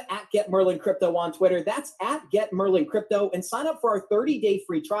 So go to @GetMerlinCrypto on Twitter. That's @GetMerlinCrypto, and sign up for our 30-day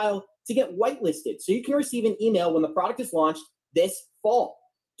free trial to get whitelisted, so you can receive an email when the product is launched this fall.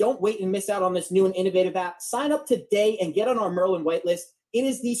 Don't wait and miss out on this new and innovative app. Sign up today and get on our Merlin whitelist. It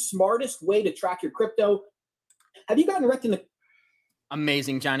is the smartest way to track your crypto. Have you gotten wrecked in the...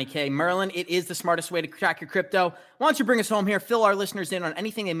 Amazing, Johnny K. Merlin, it is the smartest way to track your crypto. Why don't you bring us home here, fill our listeners in on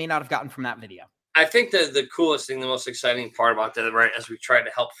anything they may not have gotten from that video? I think that the coolest thing, the most exciting part about that, right, as we try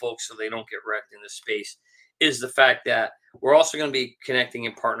to help folks so they don't get wrecked in this space, is the fact that we're also going to be connecting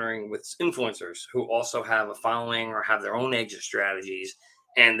and partnering with influencers who also have a following or have their own exit strategies,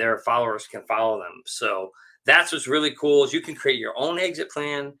 and their followers can follow them. So that's what's really cool, is you can create your own exit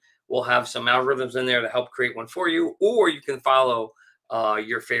plan. We'll have some algorithms in there to help create one for you, or you can follow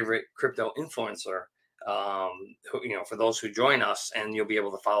your favorite crypto influencer, for those who join us, and you'll be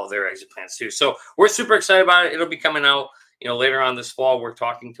able to follow their exit plans too. So we're super excited about it. It'll be coming out, later on this fall. We're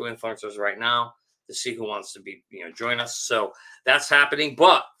talking to influencers right now to see who wants to be, join us. So that's happening.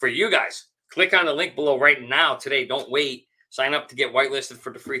 But for you guys, click on the link below right now today. Don't wait. Sign up to get whitelisted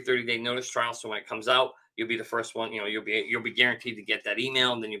for the free 30-day notice trial. So when it comes out, you'll be the first one. You'll be guaranteed to get that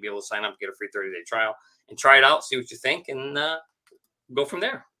email, and then you'll be able to sign up, get a free 30-day trial, and try it out, see what you think, and go from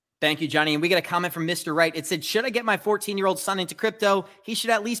there. Thank you, Johnny. And we got a comment from Mr. Wright. It said, should I get my 14-year-old son into crypto? He should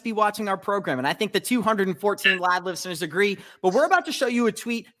at least be watching our program. And I think the 214 live listeners agree. But we're about to show you a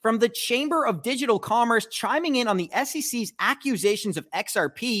tweet from the Chamber of Digital Commerce chiming in on the SEC's accusations of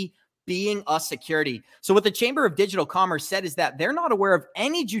XRP being a security. So what the Chamber of Digital Commerce said is that they're not aware of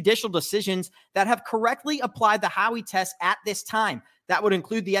any judicial decisions that have correctly applied the Howey test at this time. That would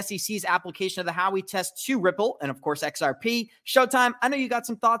include the SEC's application of the Howey test to Ripple and, of course, XRP. Showtime, I know you got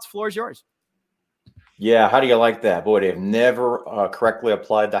some thoughts. Floor is yours. Yeah, how do you like that? Boy, they've never correctly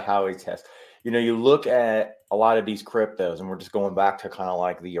applied the Howey test. You look at a lot of these cryptos, and we're just going back to kind of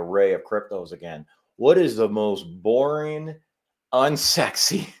like the array of cryptos again. What is the most boring,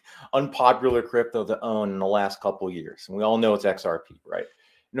 unsexy, unpopular crypto to own in the last couple of years? And we all know it's XRP, right?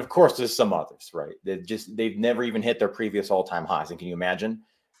 And of course, there's some others, right? They've never even hit their previous all-time highs. And can you imagine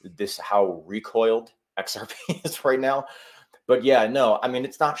how recoiled XRP is right now? But yeah, no, I mean,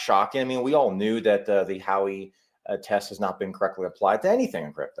 it's not shocking. I mean, we all knew that the Howey test has not been correctly applied to anything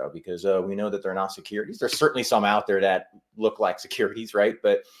in crypto because we know that they're not securities. There's certainly some out there that look like securities, right?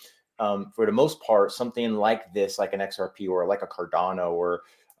 But for the most part, something like this, like an XRP or like a Cardano or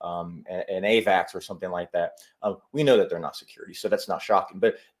an AVAX or something like that, we know that they're not securities, so that's not shocking.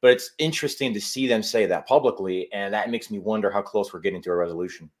 But it's interesting to see them say that publicly, and that makes me wonder how close we're getting to a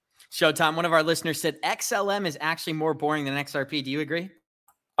resolution. Showtime, one of our listeners said XLM is actually more boring than XRP. Do you agree?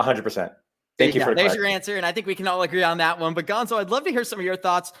 100%. Thank you for there's your answer, and I think we can all agree on that one. But Gonzo, I'd love to hear some of your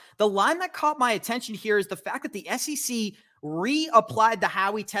thoughts. The line that caught my attention here is the fact that the SEC reapplied the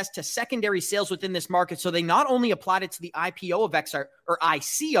Howey test to secondary sales within this market. So they not only applied it to the IPO of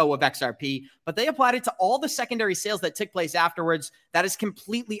ICO of XRP, but they applied it to all the secondary sales that took place afterwards. That is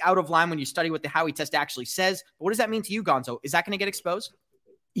completely out of line when you study what the Howey test actually says. But what does that mean to you, Gonzo? Is that going to get exposed?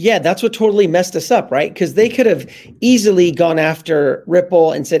 Yeah, that's what totally messed us up, right? Because they could have easily gone after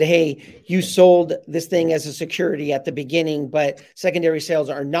Ripple and said, hey, you sold this thing as a security at the beginning, but secondary sales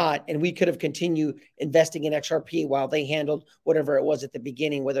are not. And we could have continued investing in XRP while they handled whatever it was at the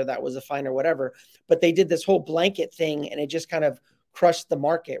beginning, whether that was a fine or whatever. But they did this whole blanket thing and it just kind of crushed the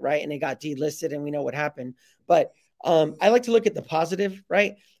market, right? And it got delisted and we know what happened. But I like to look at the positive,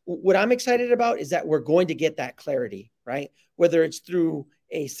 right? What I'm excited about is that we're going to get that clarity, right? Whether it's through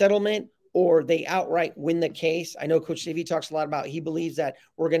a settlement or they outright win the case. I know Coach Stevie talks a lot about, he believes that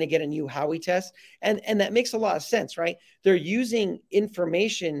we're going to get a new Howey test. And that makes a lot of sense, right? They're using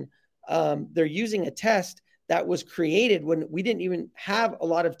information. They're using a test that was created when we didn't even have a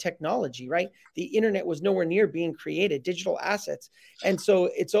lot of technology, right? The internet was nowhere near being created, digital assets. And so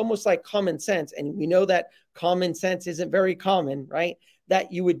it's almost like common sense. And we know that common sense isn't very common, right?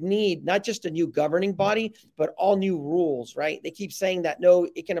 That you would need not just a new governing body, but all new rules, right? They keep saying that, no,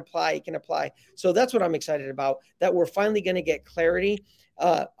 it can apply. So that's what I'm excited about, that we're finally going to get clarity.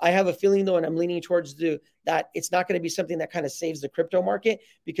 I have a feeling, though, and I'm leaning towards that it's not going to be something that kind of saves the crypto market,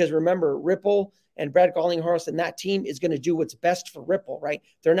 because remember, Ripple and Brad Garlinghouse and that team is going to do what's best for Ripple, right?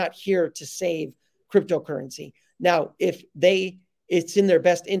 They're not here to save cryptocurrency. Now, if it's in their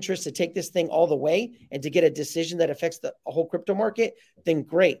best interest to take this thing all the way and to get a decision that affects the whole crypto market, then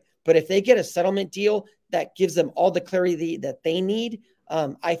great. But if they get a settlement deal that gives them all the clarity that they need,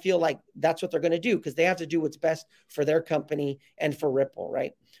 I feel like that's what they're going to do, because they have to do what's best for their company and for Ripple,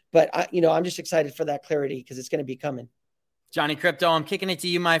 right? But I'm just excited for that clarity because it's going to be coming. Johnny Crypto, I'm kicking it to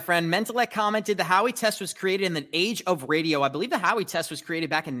you, my friend. Mentalek commented the Howey test was created in the age of radio. I believe the Howey test was created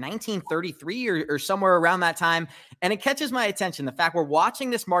back in 1933 or somewhere around that time. And it catches my attention, the fact we're watching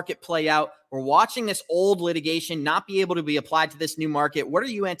this market play out. We're watching this old litigation not be able to be applied to this new market. What are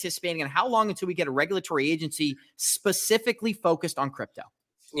you anticipating, and how long until we get a regulatory agency specifically focused on crypto?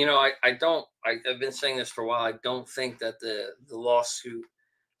 I've been saying this for a while. I don't think that the lawsuit,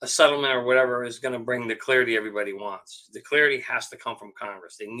 a settlement or whatever, is going to bring the clarity everybody wants. The clarity has to come from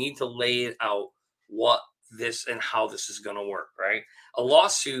Congress. They need to lay it out what this and how this is going to work, right? A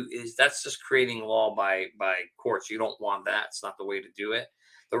lawsuit that's just creating law by courts. You don't want that. It's not the way to do it.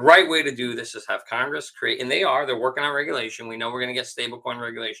 The right way to do this is have Congress create, and they're working on regulation. We know we're going to get stablecoin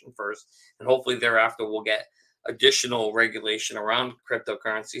regulation first, and hopefully thereafter we'll get additional regulation around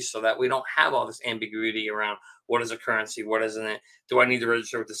cryptocurrency so that we don't have all this ambiguity around what is a currency, what isn't it. Do I need to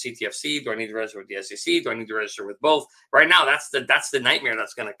register with the CTFC? Do I need to register with the SEC? Do I need to register with both? Right now, that's the nightmare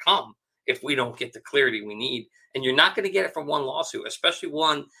that's going to come if we don't get the clarity we need. And you're not going to get it from one lawsuit, especially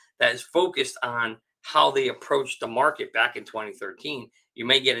one that is focused on how they approached the market back in 2013. You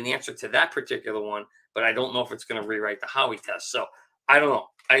may get an answer to that particular one, but I don't know if it's going to rewrite the Howey test. So I don't know.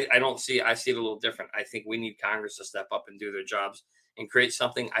 I see it a little different. I think we need Congress to step up and do their jobs and create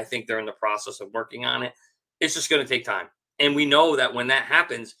something. I think they're in the process of working on it. It's just going to take time. And we know that when that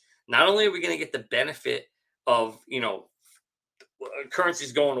happens, not only are we going to get the benefit of,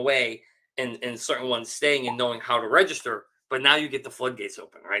 currencies going away and certain ones staying and knowing how to register, but now you get the floodgates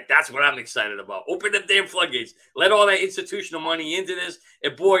open, right? That's what I'm excited about. Open the damn floodgates. Let all that institutional money into this.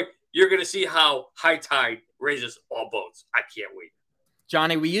 And boy, you're going to see how high tide raises all boats. I can't wait.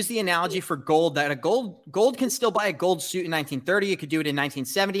 Johnny, we use the analogy for gold that a gold can still buy a gold suit in 1930. It could do it in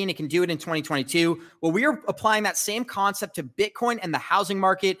 1970, and it can do it in 2022. Well, we are applying that same concept to Bitcoin and the housing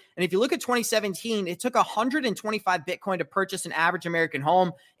market. And if you look at 2017, it took 125 Bitcoin to purchase an average American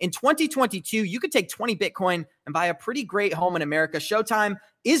home. In 2022, you could take 20 Bitcoin and buy a pretty great home in America. Showtime,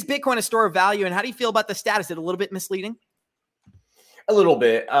 is Bitcoin a store of value? And how do you feel about the status? Is it a little bit misleading? A little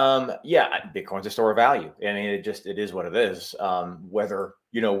bit. Yeah, Bitcoin's a store of value. I mean, it is what it is. Whether,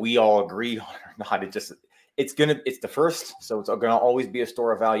 we all agree on it or not, it's the first, so it's going to always be a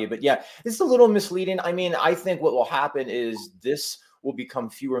store of value. But yeah, it's a little misleading. I mean, I think what will happen is this will become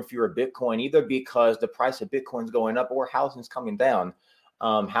fewer and fewer Bitcoin, either because the price of Bitcoin's going up or housing's coming down.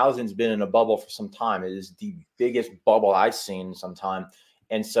 Housing's been in a bubble for some time. It is the biggest bubble I've seen in some time.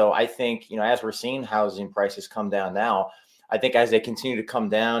 And so I think, as we're seeing housing prices come down now, I think as they continue to come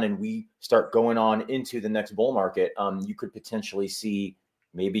down and we start going on into the next bull market, you could potentially see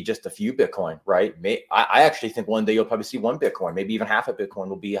maybe just a few Bitcoin, right? I actually think one day you'll probably see one Bitcoin, maybe even half a Bitcoin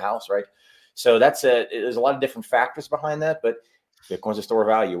will be a house, right? So there's a lot of different factors behind that, but Bitcoin's a store of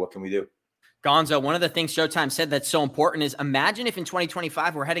value. What can we do? Gonzo, one of the things Showtime said that's so important is imagine if in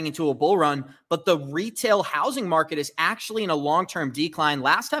 2025 we're heading into a bull run, but the retail housing market is actually in a long-term decline.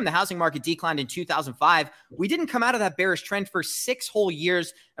 Last time the housing market declined in 2005, we didn't come out of that bearish trend for 6 whole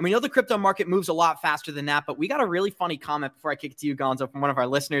years. And we know the crypto market moves a lot faster than that, but we got a really funny comment before I kick it to you, Gonzo, from one of our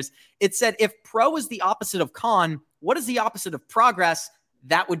listeners. It said, if pro is the opposite of con, what is the opposite of progress?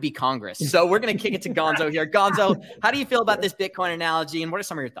 That would be Congress. So we're going to kick it to Gonzo here. Gonzo, how do you feel about this Bitcoin analogy, and what are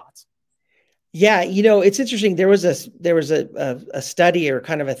some of your thoughts? Yeah, it's interesting. There was a study or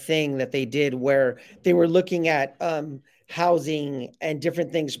kind of a thing that they did where they were looking at housing and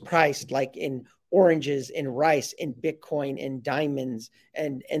different things priced, like in oranges, in rice, in Bitcoin, in diamonds,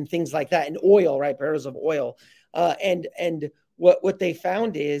 and things like that, and oil, right? Barrels of oil. And what they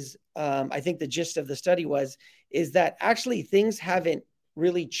found is, I think the gist of the study is that actually things haven't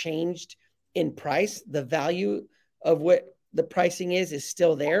really changed in price. The value of what the pricing is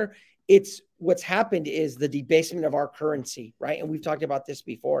still there. It's what's happened is the debasement of our currency, right? And we've talked about this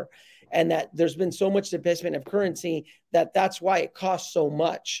before, and that there's been so much debasement of currency that's why it costs so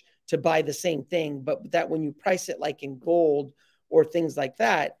much to buy the same thing. But that when you price it like in gold or things like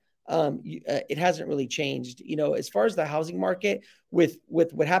that, it hasn't really changed. As far as the housing market, with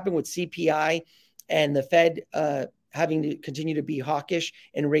what happened with CPI and the Fed having to continue to be hawkish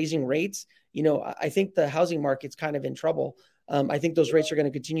and raising rates, I think the housing market's kind of in trouble. I think those rates are going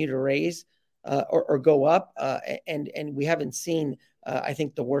to continue to raise or go up. And we haven't seen, I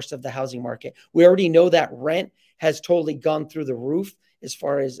think, the worst of the housing market. We already know that rent has totally gone through the roof as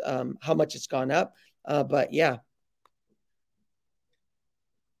far as how much it's gone up. But yeah.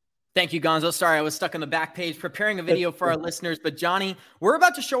 Thank you, Gonzo. Sorry, I was stuck on the back page preparing a video for our listeners. But Johnny, we're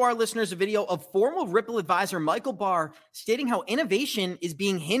about to show our listeners a video of former Ripple advisor Michael Barr stating how innovation is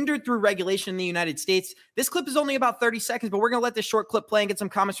being hindered through regulation in the United States. This clip is only about 30 seconds, but we're going to let this short clip play and get some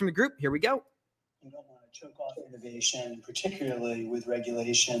comments from the group. Here we go. You don't want to choke off innovation, particularly with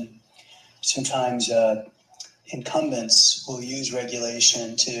regulation. Sometimes incumbents will use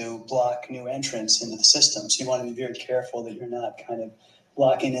regulation to block new entrants into the system. So you want to be very careful that you're not kind of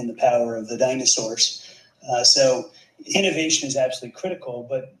blocking in the power of the dinosaurs. So innovation is absolutely critical,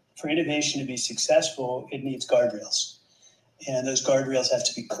 but for innovation to be successful, it needs guardrails. And those guardrails have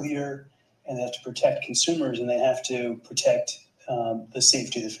to be clear, and they have to protect consumers, and they have to protect the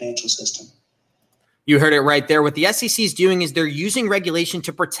safety of the financial system. You heard it right there. What the SEC is doing is they're using regulation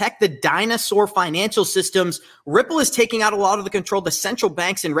to protect the dinosaur financial systems. Ripple is taking out a lot of the control the central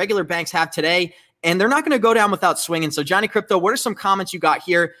banks and regular banks have today, and they're not going to go down without swinging. So, Johnny Crypto, what are some comments you got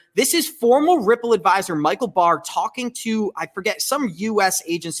here? This is former Ripple advisor Michael Barr talking to, I forget, some U.S.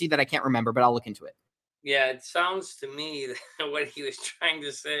 agency that I can't remember, but I'll look into it. Yeah, it sounds to me that what he was trying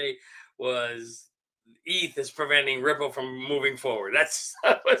to say was ETH is preventing Ripple from moving forward. That's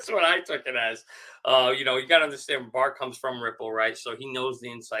what I took it as. You got to understand Barr comes from Ripple, right? So he knows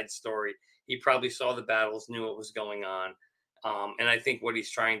the inside story. He probably saw the battles, knew what was going on. And I think what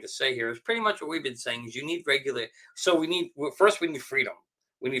he's trying to say here is pretty much what we've been saying is you need regulate. So we need freedom.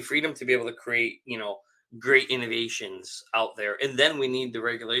 We need freedom to be able to create, great innovations out there. And then we need the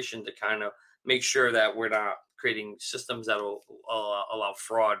regulation to kind of make sure that we're not creating systems that will allow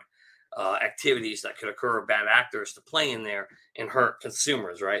fraud activities that could occur, or bad actors to play in there and hurt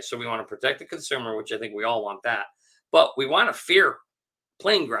consumers, right? So we want to protect the consumer, which I think we all want that. But we want a fair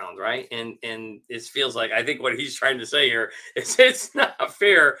playing ground, right? And it feels like, I think what he's trying to say here is it's not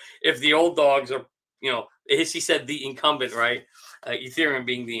fair if the old dogs are, as he said, the incumbent, right? Ethereum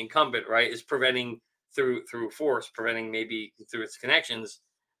being the incumbent, right, is preventing through force, preventing maybe through its connections,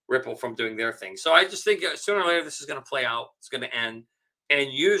 Ripple from doing their thing. So I just think sooner or later this is going to play out. It's going to end.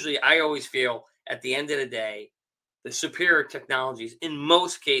 And usually I always feel at the end of the day, the superior technologies in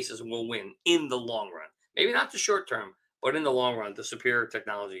most cases will win in the long run. Maybe not the short term, but in the long run, the superior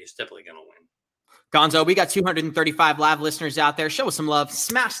technology is typically going to win. Gonzo, we got 235 live listeners out there. Show us some love.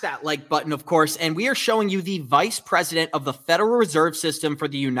 Smash that like button, of course. And we are showing you the Vice President of the Federal Reserve System for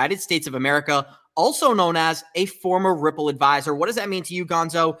the United States of America, also known as a former Ripple advisor. What does that mean to you,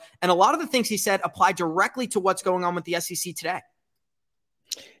 Gonzo? And a lot of the things he said apply directly to what's going on with the SEC today.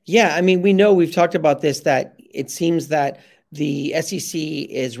 Yeah, I mean, we know, we've talked about this, that it seems that the SEC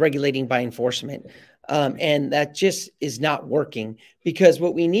is regulating by enforcement. And that just is not working, because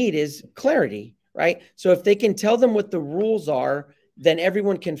what we need is clarity, right? So if they can tell them what the rules are, then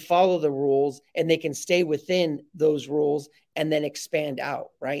everyone can follow the rules and they can stay within those rules and then expand out,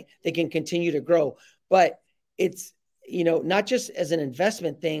 right? They can continue to grow. But it's, not just as an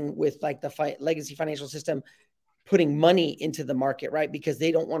investment thing with like the legacy financial system putting money into the market, right? Because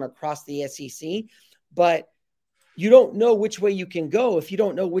they don't want to cross the SEC, but you don't know which way you can go if you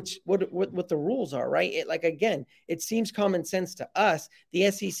don't know what the rules are, right? It seems common sense to us. The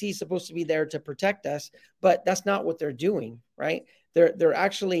SEC is supposed to be there to protect us, but that's not what they're doing, right? They're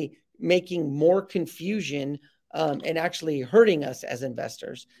actually making more confusion and actually hurting us as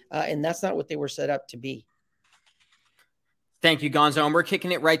investors, and that's not what they were set up to be. Thank you, Gonzo. And we're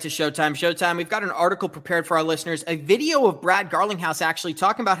kicking it right to Showtime. Showtime, we've got an article prepared for our listeners, a video of Brad Garlinghouse actually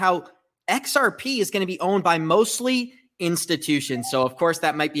talking about how XRP is going to be owned by mostly institutions. So, of course,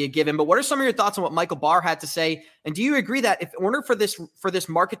 that might be a given. But what are some of your thoughts on what Michael Barr had to say? And do you agree that if in order for this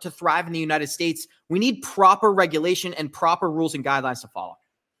market to thrive in the United States, we need proper regulation and proper rules and guidelines to follow?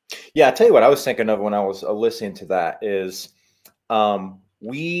 Yeah, I tell you what I was thinking of when I was listening to that is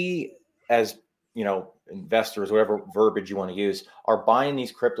we, as investors, whatever verbiage you want to use, are buying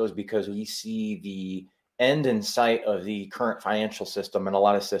these cryptos because we see the end in sight of the current financial system and a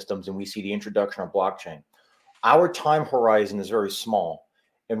lot of systems, and we see the introduction of blockchain. Our time horizon is very small,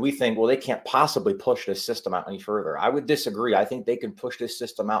 and we think, well, they can't possibly push this system out any further. I would disagree. I think they can push this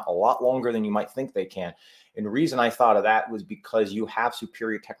system out a lot longer than you might think they can. And the reason I thought of that was because you have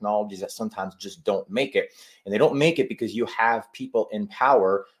superior technologies that sometimes just don't make it. And they don't make it because you have people in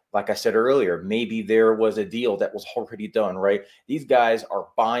power. Like I said earlier, maybe there was a deal that was already done, right? These guys are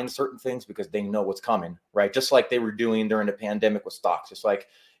buying certain things because they know what's coming, right? Just like they were doing during the pandemic with stocks, just like,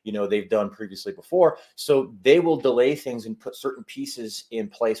 they've done previously before. So they will delay things and put certain pieces in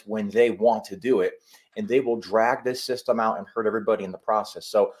place when they want to do it. And they will drag this system out and hurt everybody in the process.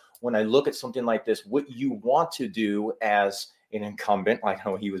 So when I look at something like this, what you want to do as an incumbent, like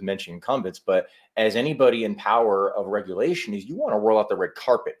how he was mentioning incumbents, but as anybody in power of regulation, is you want to roll out the red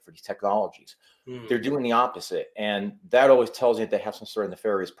carpet for these technologies. They're doing the opposite. And that always tells you that they have some sort of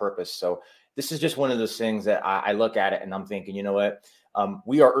nefarious purpose. So this is just one of those things that I look at it and I'm thinking, you know what?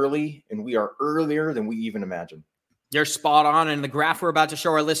 We are early, and we are earlier than we even imagined. You're spot on. And the graph we're about to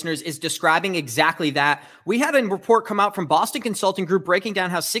show our listeners is describing exactly that. We had a report come out from Boston Consulting Group breaking down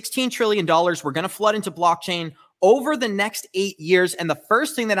how $16 trillion were going to flood into blockchain over the next 8 years. And the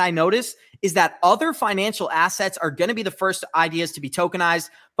first thing that I noticed is that other financial assets are going to be the first ideas to be tokenized.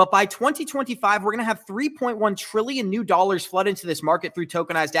 But by 2025, we're going to have $3.1 trillion new dollars flood into this market through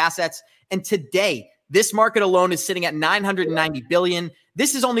tokenized assets. And today, this market alone is sitting at $990 billion.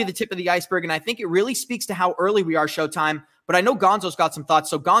 This is only the tip of the iceberg. And I think it really speaks to how early we are, Showtime. But I know Gonzo's got some thoughts.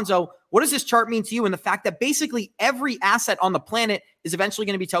 So Gonzo, what does this chart mean to you and the fact that basically every asset on the planet is eventually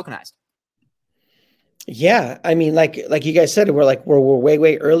going to be tokenized? Yeah, I mean, like you guys said, we're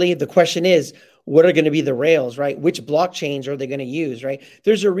way early. The question is, what are going to be the rails, right? Which blockchains are they going to use, right?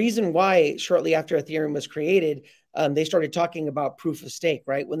 There's a reason why shortly after Ethereum was created, they started talking about proof of stake,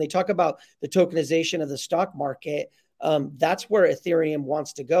 right? When they talk about the tokenization of the stock market, that's where Ethereum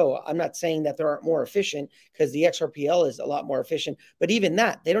wants to go. I'm not saying that they aren't more efficient, because the XRPL is a lot more efficient, but even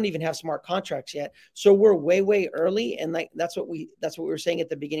that, they don't even have smart contracts yet. So we're way early, and that's what we were saying at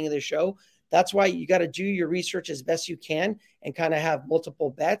the beginning of the show. That's why you got to do your research as best you can and kind of have multiple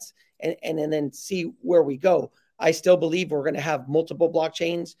bets and then see where we go. I still believe we're going to have multiple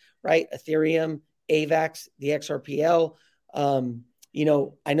blockchains, right? Ethereum, AVAX, the XRPL.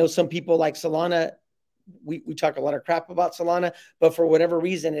 I know some people like Solana. We talk a lot of crap about Solana, but for whatever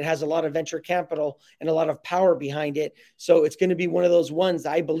reason, it has a lot of venture capital and a lot of power behind it. So it's going to be one of those ones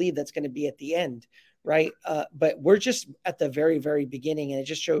I believe that's going to be at the end, right? But we're just at the very, very beginning, and it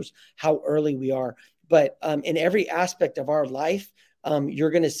just shows how early we are. But in every aspect of our life,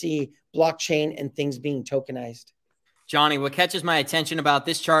 you're going to see blockchain and things being tokenized. Johnny, what catches my attention about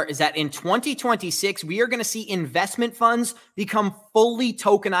this chart is that in 2026, we are going to see investment funds become fully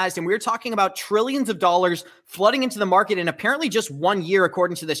tokenized. And we're talking about trillions of dollars flooding into the market in apparently just 1 year,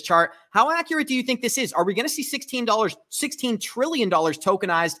 according to this chart. How accurate do you think this is? Are we going to see $16 trillion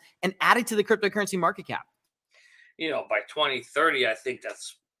tokenized and added to the cryptocurrency market cap? By 2030, I think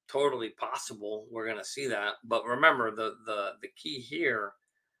that's totally possible. We're going to see that. But remember, the key here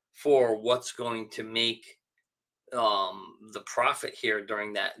for what's going to make the profit here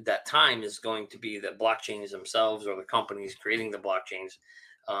during that time is going to be the blockchains themselves, or the companies creating the blockchains,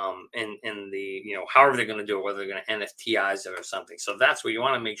 and the however they're going to do it, whether they're going to NFTize it or something. So that's where you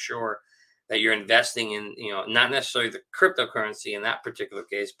want to make sure that you're investing in, not necessarily the cryptocurrency in that particular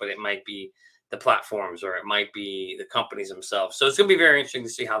case, but it might be the platforms, or it might be the companies themselves. So it's going to be very interesting to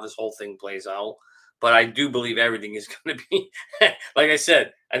see how this whole thing plays out. But I do believe everything is going to be, like I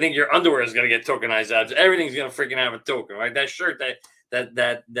said, I think your underwear is going to get tokenized. Everything's going to freaking have a token, right? That shirt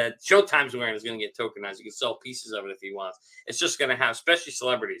that Showtime's wearing is going to get tokenized. You can sell pieces of it if he wants. It's just going to have, especially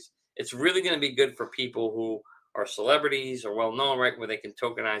celebrities. It's really going to be good for people who are celebrities or well known, right? Where they can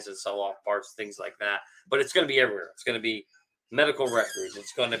tokenize and sell off parts, things like that. But it's going to be everywhere. It's going to be medical records.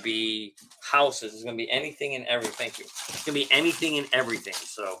 It's going to be houses. It's going to be anything and everything. Thank you. It's going to be anything and everything.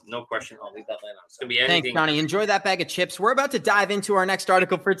 So no question. I'll leave that line on. It's going to be anything. Thanks, Johnny. Enjoy that bag of chips. We're about to dive into our next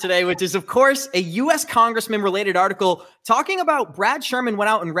article for today, which is, of course, a U.S. Congressman related article talking about Brad Sherman went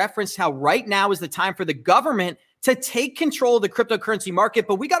out and referenced how right now is the time for the government to take control of the cryptocurrency market.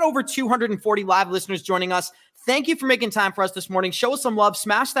 But we got over 240 live listeners joining us. Thank you for making time for us this morning. Show us some love,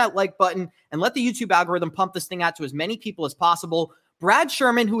 smash that like button, and let the YouTube algorithm pump this thing out to as many people as possible. Brad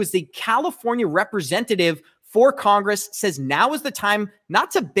Sherman, who is the California representative for Congress, says now is the time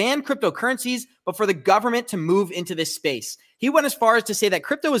not to ban cryptocurrencies, but for the government to move into this space. He went as far as to say that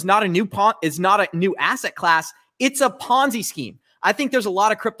crypto is not a new asset class. It's a Ponzi scheme. I think there's a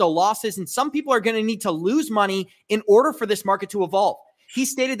lot of crypto losses, and some people are going to need to lose money in order for this market to evolve. He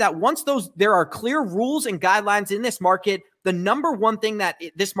stated that once there are clear rules and guidelines in this market, the number one thing that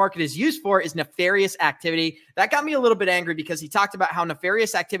this market is used for is nefarious activity. That got me a little bit angry because he talked about how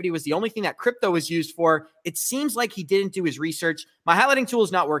nefarious activity was the only thing that crypto was used for. It seems like he didn't do his research. My highlighting tool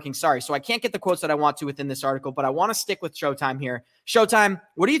is not working. Sorry. So I can't get the quotes that I want to within this article, but I want to stick with Showtime here. Showtime,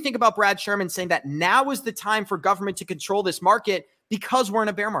 what do you think about Brad Sherman saying that now is the time for government to control this market because we're in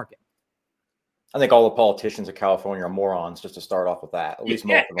a bear market? I think all the politicians in California are morons, just to start off with that. At least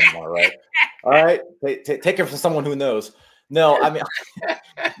most of them are, right? All right. Take it from someone who knows. No, I mean,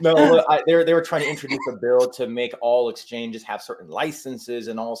 no, they were trying to introduce a bill to make all exchanges have certain licenses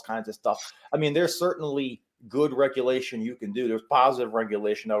and all kinds of stuff. I mean, there's certainly good regulation you can do. There's positive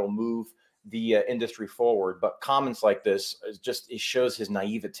regulation that will move the industry forward. But comments like this it shows his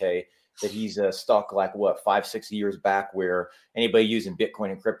naivete that he's stuck like 5-6 years back, where anybody using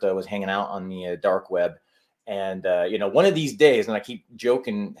Bitcoin and crypto was hanging out on the dark web. And, one of these days, and I keep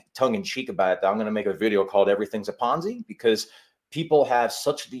joking tongue in cheek about it, I'm going to make a video called Everything's a Ponzi, because people have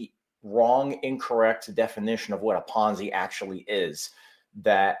such the wrong, incorrect definition of what a Ponzi actually is,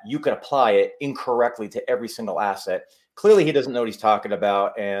 that you could apply it incorrectly to every single asset. Clearly, he doesn't know what he's talking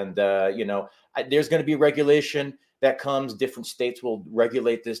about. And, there's going to be regulation that comes. Different states will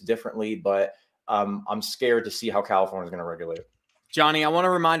regulate this differently, but I'm scared to see how California is going to regulate it. Johnny, I want to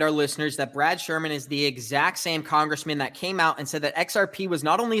remind our listeners that Brad Sherman is the exact same congressman that came out and said that XRP was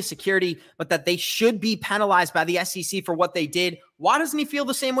not only a security, but that they should be penalized by the SEC for what they did. Why doesn't he feel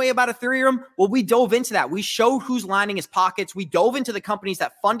the same way about Ethereum? Well, we dove into that. We showed who's lining his pockets. We dove into the companies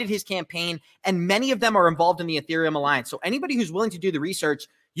that funded his campaign, and many of them are involved in the Ethereum alliance. So anybody who's willing to do the research,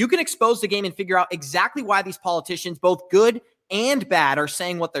 you can expose the game and figure out exactly why these politicians, both good and bad, are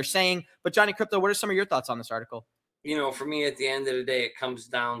saying what they're saying. But Johnny Crypto, what are some of your thoughts on this article? For me, at the end of the day, it comes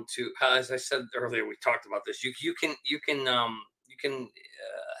down to, as I said earlier, we talked about this. You can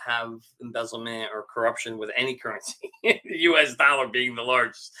have embezzlement or corruption with any currency. The U.S. dollar being the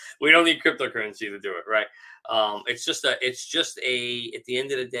largest. We don't need cryptocurrency to do it, right? It's just at the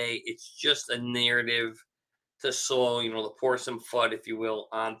end of the day, it's just a narrative to sow, to pour some FUD, if you will,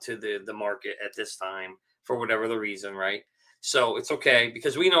 onto the market at this time for whatever the reason, right? So it's okay,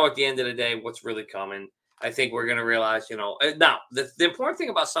 because we know at the end of the day what's really coming. I think we're going to realize, now the important thing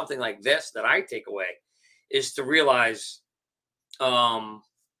about something like this that I take away is to realize,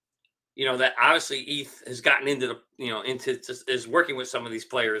 that obviously ETH has gotten into is working with some of these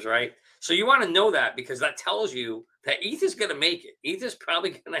players, right? So you want to know that, because that tells you that ETH is going to make it. ETH is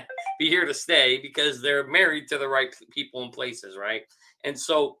probably going to be here to stay because they're married to the right people and places, right? And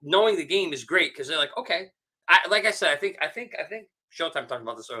so knowing the game is great, because they're like, okay, like I said, I think Showtime talked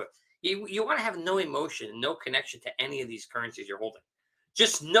about this earlier. You want to have no emotion, no connection to any of these currencies you're holding.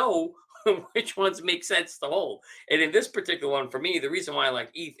 Just know which ones make sense to hold. And in this particular one, for me, the reason why I like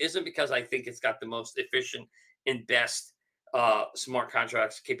ETH isn't because I think it's got the most efficient and best smart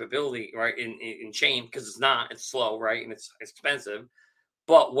contracts capability, right, in chain, because it's not. It's slow, right, and it's expensive.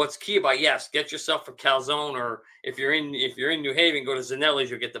 But what's key about, yes, get yourself a calzone, or if you're in New Haven, go to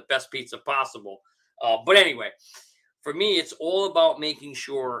Zanelli's. You'll get the best pizza possible. But anyway, for me, it's all about making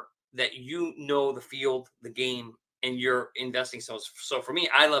sure that you know the field, the game, and you're investing. So for me,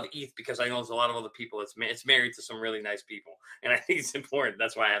 I love ETH because I know there's a lot of other people. It's married to some really nice people, and I think it's important.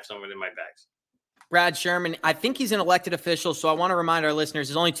 That's why I have some of it in my bags. Brad Sherman, I think he's an elected official, so I want to remind our listeners,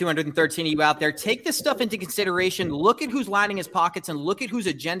 there's only 213 of you out there. Take this stuff into consideration. Look at who's lining his pockets and look at whose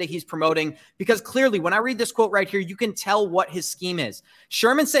agenda he's promoting, because clearly, when I read this quote right here, you can tell what his scheme is.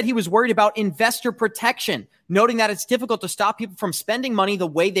 Sherman said he was worried about investor protection, noting that it's difficult to stop people from spending money the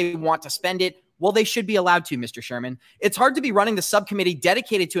way they want to spend it. Well, they should be allowed to, Mr. Sherman. It's hard to be running the subcommittee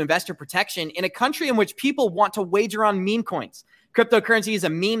dedicated to investor protection in a country in which people want to wager on meme coins. Cryptocurrency is a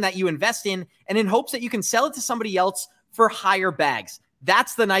meme that you invest in and in hopes that you can sell it to somebody else for higher bags.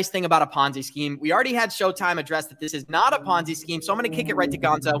 That's the nice thing about a Ponzi scheme. We already had Showtime address that this is not a Ponzi scheme, so I'm going to kick it right to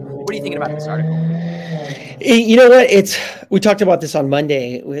Gonzo. What are you thinking about this article? You know what? We talked about this on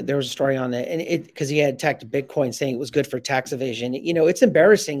Monday. There was a story on it, and because he had attacked Bitcoin, saying it was good for tax evasion. It's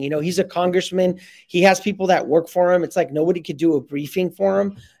embarrassing. He's a congressman. He has people that work for him. It's like nobody could do a briefing for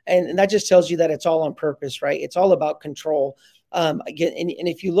him, and that just tells you that it's all on purpose, right? It's all about control. Again, and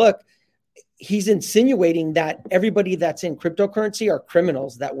if you look, he's insinuating that everybody that's in cryptocurrency are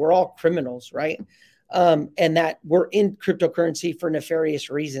criminals, that we're all criminals, right? And that we're in cryptocurrency for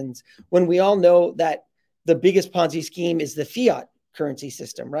nefarious reasons, when we all know that the biggest Ponzi scheme is the fiat currency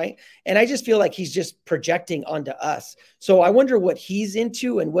system, right? And I just feel like he's just projecting onto us. So I wonder what he's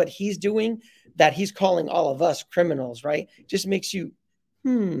into and what he's doing, that he's calling all of us criminals, right? Just makes you,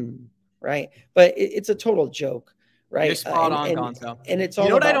 right? But it's a total joke. Right. You're spot on, Gonzo. And it's all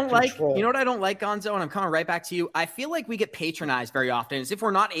about control. You know what I don't like, Gonzo? And I'm coming right back to you. I feel like we get patronized very often, as if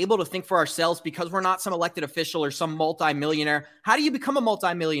we're not able to think for ourselves because we're not some elected official or some multimillionaire. How do you become a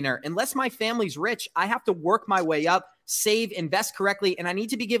multimillionaire? Unless my family's rich, I have to work my way up, save, invest correctly, and I need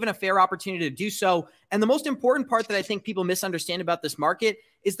to be given a fair opportunity to do so. And the most important part that I think people misunderstand about this market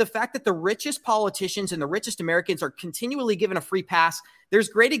is the fact that the richest politicians and the richest Americans are continually given a free pass. There's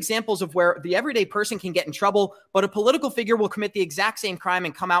great examples of where the everyday person can get in trouble, but a political figure will commit the exact same crime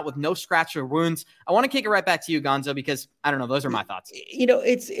and come out with no scratch or wounds. I want to kick it right back to you, Gonzo, because I don't know. Those are my thoughts.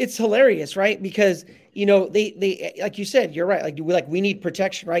 It's hilarious, right? Because, they like you said, you're right. Like we need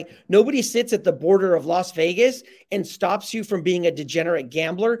protection, right? Nobody sits at the border of Las Vegas and stops you from being a degenerate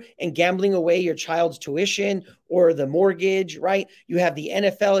gambler and gambling away your child's tuition or the mortgage, right? You have the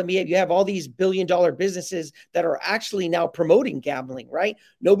NFL, NBA, you have all these billion-dollar businesses that are actually now promoting gambling, right?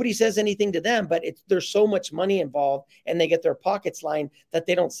 Nobody says anything to them, but there's so much money involved and they get their pockets lined that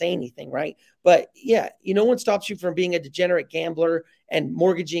they don't say anything, right? But yeah, no one stops you from being a degenerate gambler and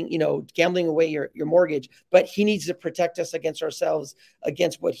mortgaging, gambling away your mortgage, but he needs to protect us against ourselves,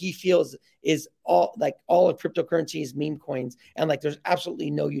 against what he feels is all of cryptocurrency is meme coins. And there's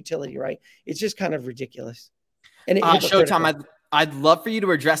absolutely no utility, right? It's just kind of ridiculous. And Showtime, I'd love for you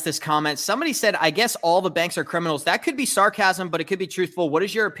to address this comment. Somebody said, I guess all the banks are criminals. That could be sarcasm, but it could be truthful. What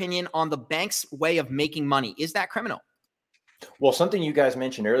is your opinion on the bank's way of making money? Is that criminal? Well, something you guys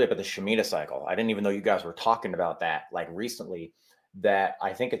mentioned earlier about the Shemitah cycle. I didn't even know you guys were talking about that recently, that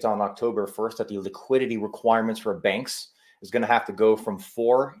I think it's on October 1st that the liquidity requirements for banks is going to have to go from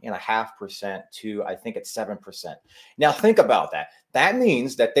 4.5% to, I think it's 7%. Now think about that. That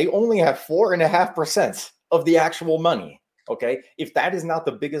means that they only have 4.5% of the actual money. Okay. If that is not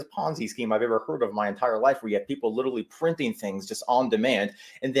the biggest Ponzi scheme I've ever heard of my entire life, where you have people literally printing things just on demand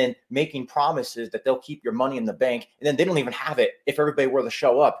and then making promises that they'll keep your money in the bank, and then they don't even have it if everybody were to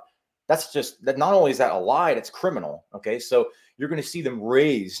show up. That not only is that a lie, it's criminal. Okay. So you're going to see them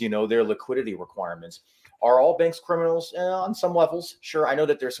raise, their liquidity requirements. Are all banks criminals? On some levels, sure. I know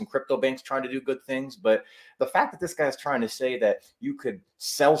that there's some crypto banks trying to do good things, but the fact that this guy's trying to say that you could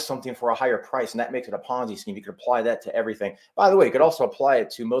sell something for a higher price and that makes it a Ponzi scheme, you could apply that to everything. By the way, you could also apply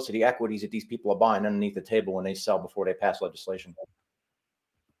it to most of the equities that these people are buying underneath the table when they sell before they pass legislation.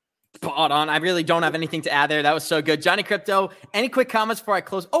 Spot on. I really don't have anything to add there. That was so good. Johnny Crypto, any quick comments before I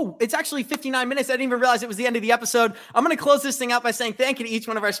close? Oh, it's actually 59 minutes. I didn't even realize it was the end of the episode. I'm going to close this thing out by saying thank you to each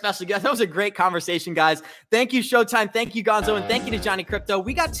one of our special guests. That was a great conversation, guys. Thank you, Showtime. Thank you, Gonzo. And thank you to Johnny Crypto.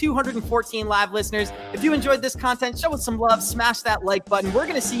 We got 214 live listeners. If you enjoyed this content, show us some love. Smash that like button. We're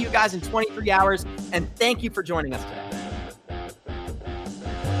going to see you guys in 23 hours. And thank you for joining us today.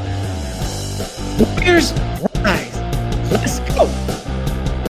 Here's rise. Let's go.